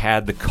showing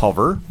Pad the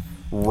cover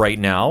right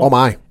now. Oh,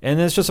 my. And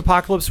it's just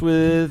Apocalypse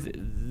with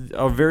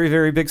a very,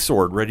 very big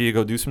sword ready to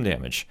go do some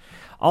damage.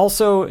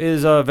 Also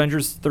is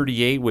Avengers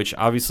 38, which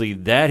obviously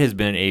that has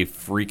been a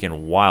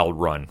freaking wild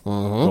run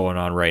going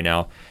on right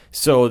now.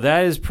 So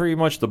that is pretty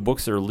much the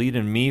books that are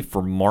leading me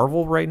for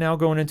Marvel right now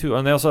going into.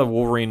 And they also have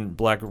Wolverine,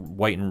 Black,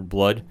 White, and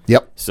Blood.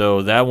 Yep.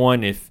 So that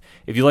one, if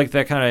you like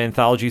that kind of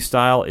anthology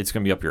style, it's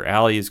going to be up your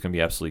alley. It's going to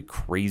be absolutely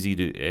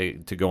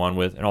crazy to go on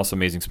with. And also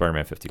Amazing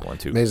Spider-Man 51,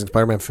 too. Amazing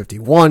Spider-Man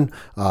 51,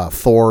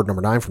 Thor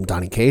number 9 from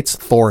Donny Cates.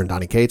 Thor and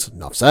Donny Cates,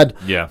 enough said.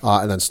 Yeah.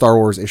 And then Star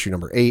Wars issue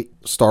number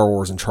 8, Star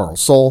Wars and Charles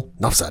Soule,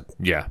 enough said.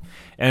 Yeah.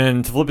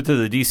 And to flip it to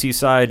the DC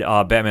side,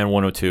 Batman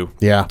 102.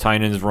 Yeah.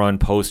 Tynan's run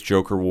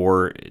post-Joker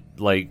War.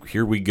 Like,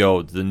 here we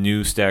go. The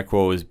new stat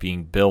quo is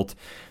being built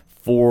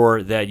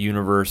for that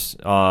universe,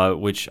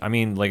 which, I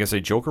mean, like I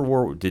said, Joker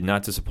War did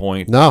not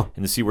disappoint. No.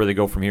 And to see where they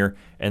go from here.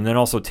 And then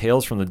also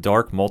Tales from the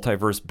Dark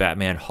Multiverse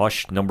Batman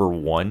Hush number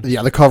 1.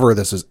 Yeah, the cover of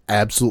this is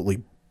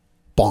absolutely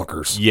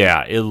bonkers.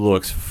 Yeah, it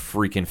looks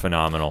freaking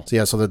phenomenal.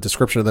 So the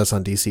description of this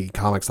on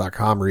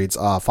DCComics.com reads,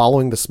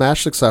 following the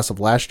smash success of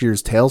last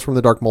year's Tales from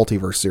the Dark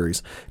Multiverse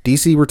series,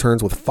 DC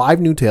returns with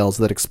 5 new tales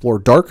that explore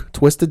dark,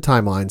 twisted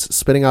timelines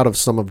spinning out of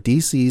some of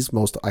DC's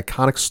most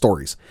iconic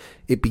stories.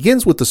 It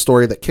begins with the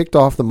story that kicked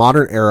off the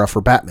modern era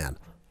for Batman,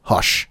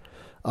 Hush.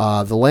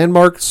 The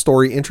landmark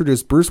story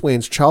introduced Bruce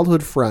Wayne's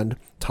childhood friend,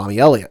 Tommy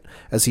Elliott,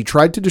 as he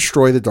tried to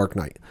destroy the Dark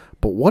Knight.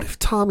 But what if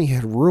Tommy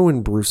had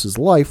ruined Bruce's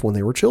life when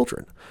they were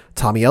children?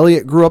 Tommy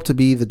Elliott grew up to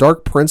be the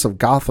Dark Prince of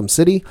Gotham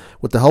City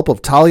with the help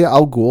of Talia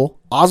al Ghul,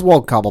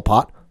 Oswald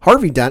Cobblepot,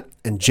 Harvey Dent,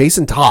 and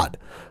Jason Todd.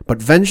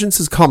 But vengeance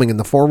is coming in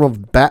the form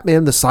of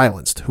Batman the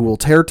Silenced, who will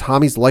tear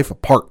Tommy's life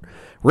apart.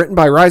 Written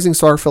by rising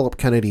star Philip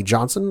Kennedy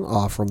Johnson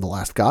from The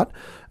Last God,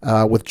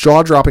 with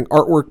jaw-dropping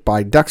artwork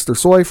by Dexter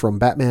Soy from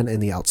Batman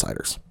and the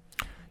Outsiders.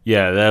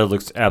 Yeah, that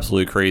looks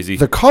absolutely crazy.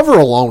 The cover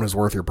alone is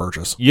worth your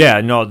purchase. Yeah,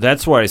 no,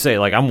 that's what I say.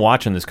 Like, I'm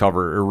watching this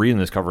cover or reading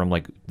this cover. I'm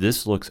like,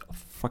 this looks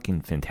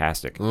fucking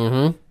fantastic.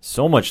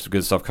 So much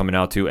good stuff coming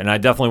out, too. And I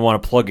definitely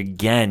want to plug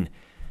again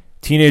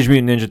Teenage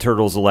Mutant Ninja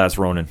Turtles: The Last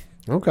Ronin.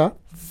 Okay.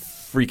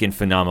 Freaking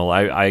phenomenal.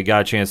 I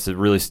got a chance to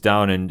really sit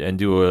down and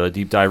do a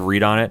deep dive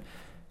read on it.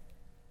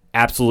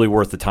 Absolutely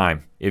worth the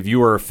time. If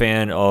you are a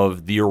fan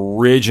of the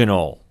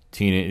original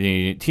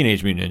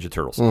Teenage Mutant Ninja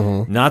Turtles.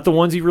 Not the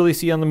ones you really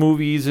see on the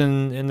movies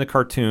and in the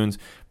cartoons,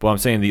 but I'm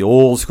saying the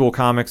old school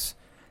comics.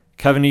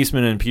 Kevin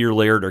Eastman and Peter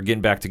Laird are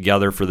getting back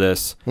together for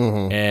this,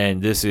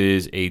 and this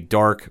is a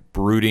dark,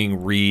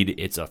 brooding read.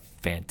 It's a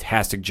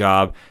fantastic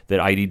job that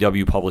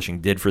IDW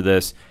Publishing did for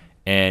this,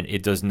 and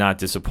it does not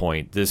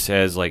disappoint. This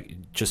has like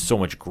just so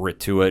much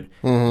grit to it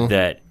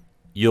that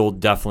you'll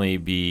definitely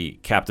be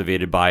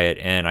captivated by it,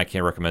 and I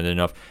can't recommend it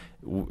enough.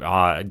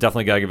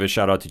 Definitely got to give a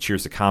shout out to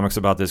Cheers to Comics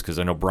about this, because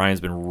I know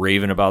Brian's been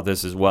raving about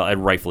this as well,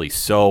 and rightfully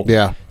so.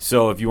 Yeah.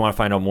 So if you want to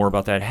find out more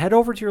about that, head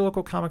over to your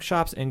local comic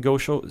shops and go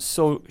show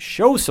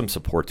some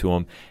support to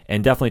them,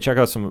 and definitely check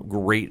out some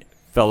great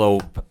fellow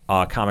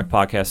comic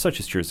podcasts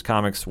such as Cheers to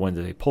Comics,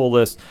 Wednesday Pull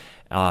List,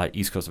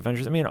 East Coast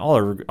Adventures. I mean,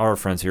 all our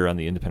friends here on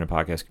the independent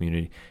podcast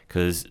community,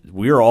 because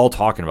we are all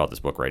talking about this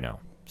book right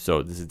now.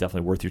 So this is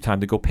definitely worth your time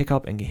to go pick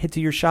up and hit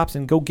to your shops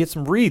and go get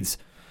some reads.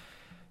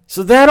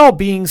 So that all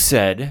being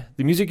said,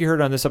 the music you heard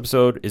on this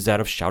episode is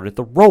that of Shout at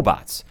the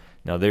Robots.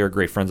 Now, they are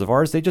great friends of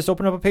ours. They just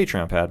opened up a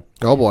Patreon, pad.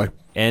 Oh, boy.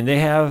 And they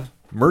have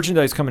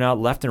merchandise coming out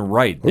left and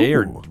right. They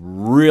are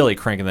really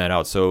cranking that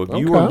out. So if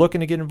you are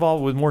looking to get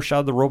involved with more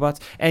Shout at the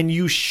Robots, and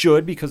you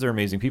should, because they're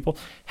amazing people,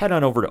 head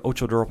on over to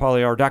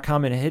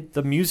ochodoroparlayhour.com and hit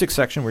the music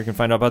section where you can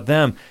find out about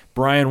them.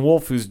 Brian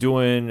Wolf, who's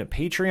doing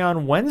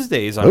Patreon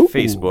Wednesdays on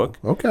Facebook.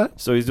 Okay.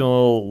 So he's doing a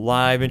little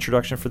live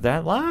introduction for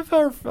that. A lot of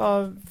our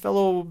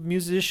fellow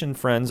musician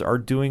friends are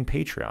doing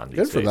Patreon these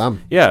days. Good for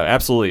them. Yeah,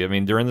 absolutely. I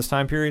mean, during this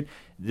time period,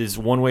 this is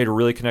one way to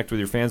really connect with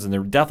your fans, and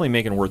they're definitely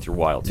making it worth your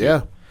while, too.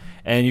 Yeah.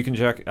 And you can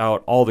check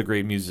out all the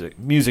great music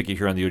you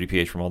hear on the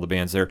ODPH from all the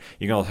bands there.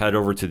 You can head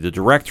over to the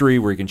directory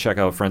where you can check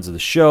out friends of the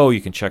show.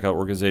 You can check out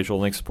organizational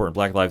links supporting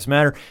Black Lives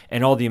Matter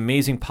and all the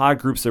amazing pod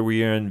groups that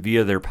we're in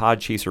via their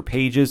Podchaser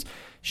pages.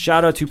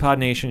 Shout out to Pod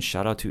Nation.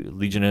 Shout out to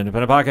Legion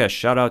Independent Podcast.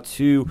 Shout out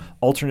to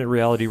Alternate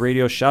Reality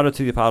Radio. Shout out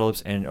to the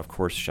Apocalypse. And, of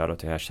course, shout out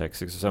to hashtag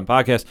 607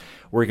 Podcast,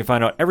 where you can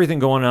find out everything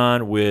going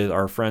on with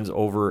our friends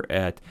over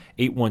at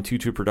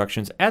 8122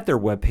 Productions at their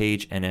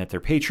webpage and at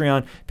their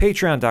Patreon,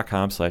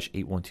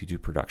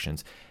 patreon.com/8122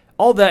 Productions.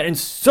 All that and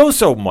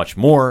so much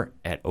more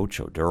at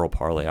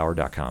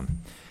ochodoroparlayhour.com.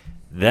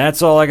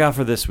 That's all I got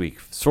for this week.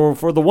 So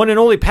for the one and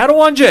only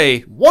Padawan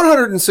J,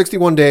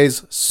 161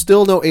 days,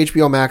 still no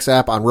HBO Max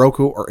app on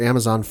Roku or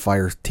Amazon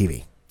Fire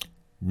TV.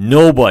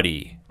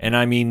 Nobody, and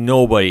I mean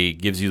nobody,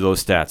 gives you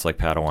those stats like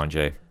Padawan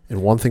J.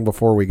 And one thing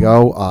before we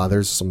go,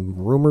 there's some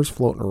rumors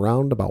floating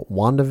around about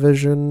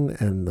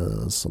WandaVision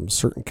and some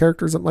certain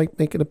characters that might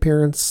make an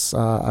appearance.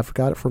 I've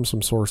got it from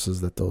some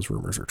sources that those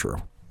rumors are true.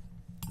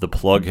 The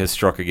plug has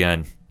struck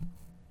again.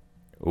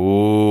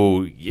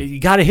 Ooh, you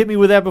got to hit me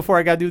with that before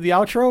I got to do the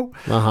outro?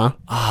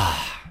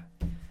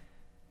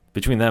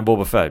 Between that and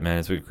Boba Fett, man,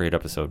 it's a great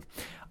episode.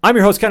 I'm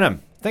your host, Ken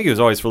M. Thank you, as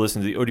always, for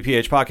listening to the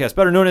ODPH podcast,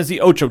 better known as the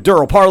Ocho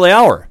Duro Parlay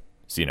Hour.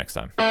 See you next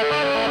time.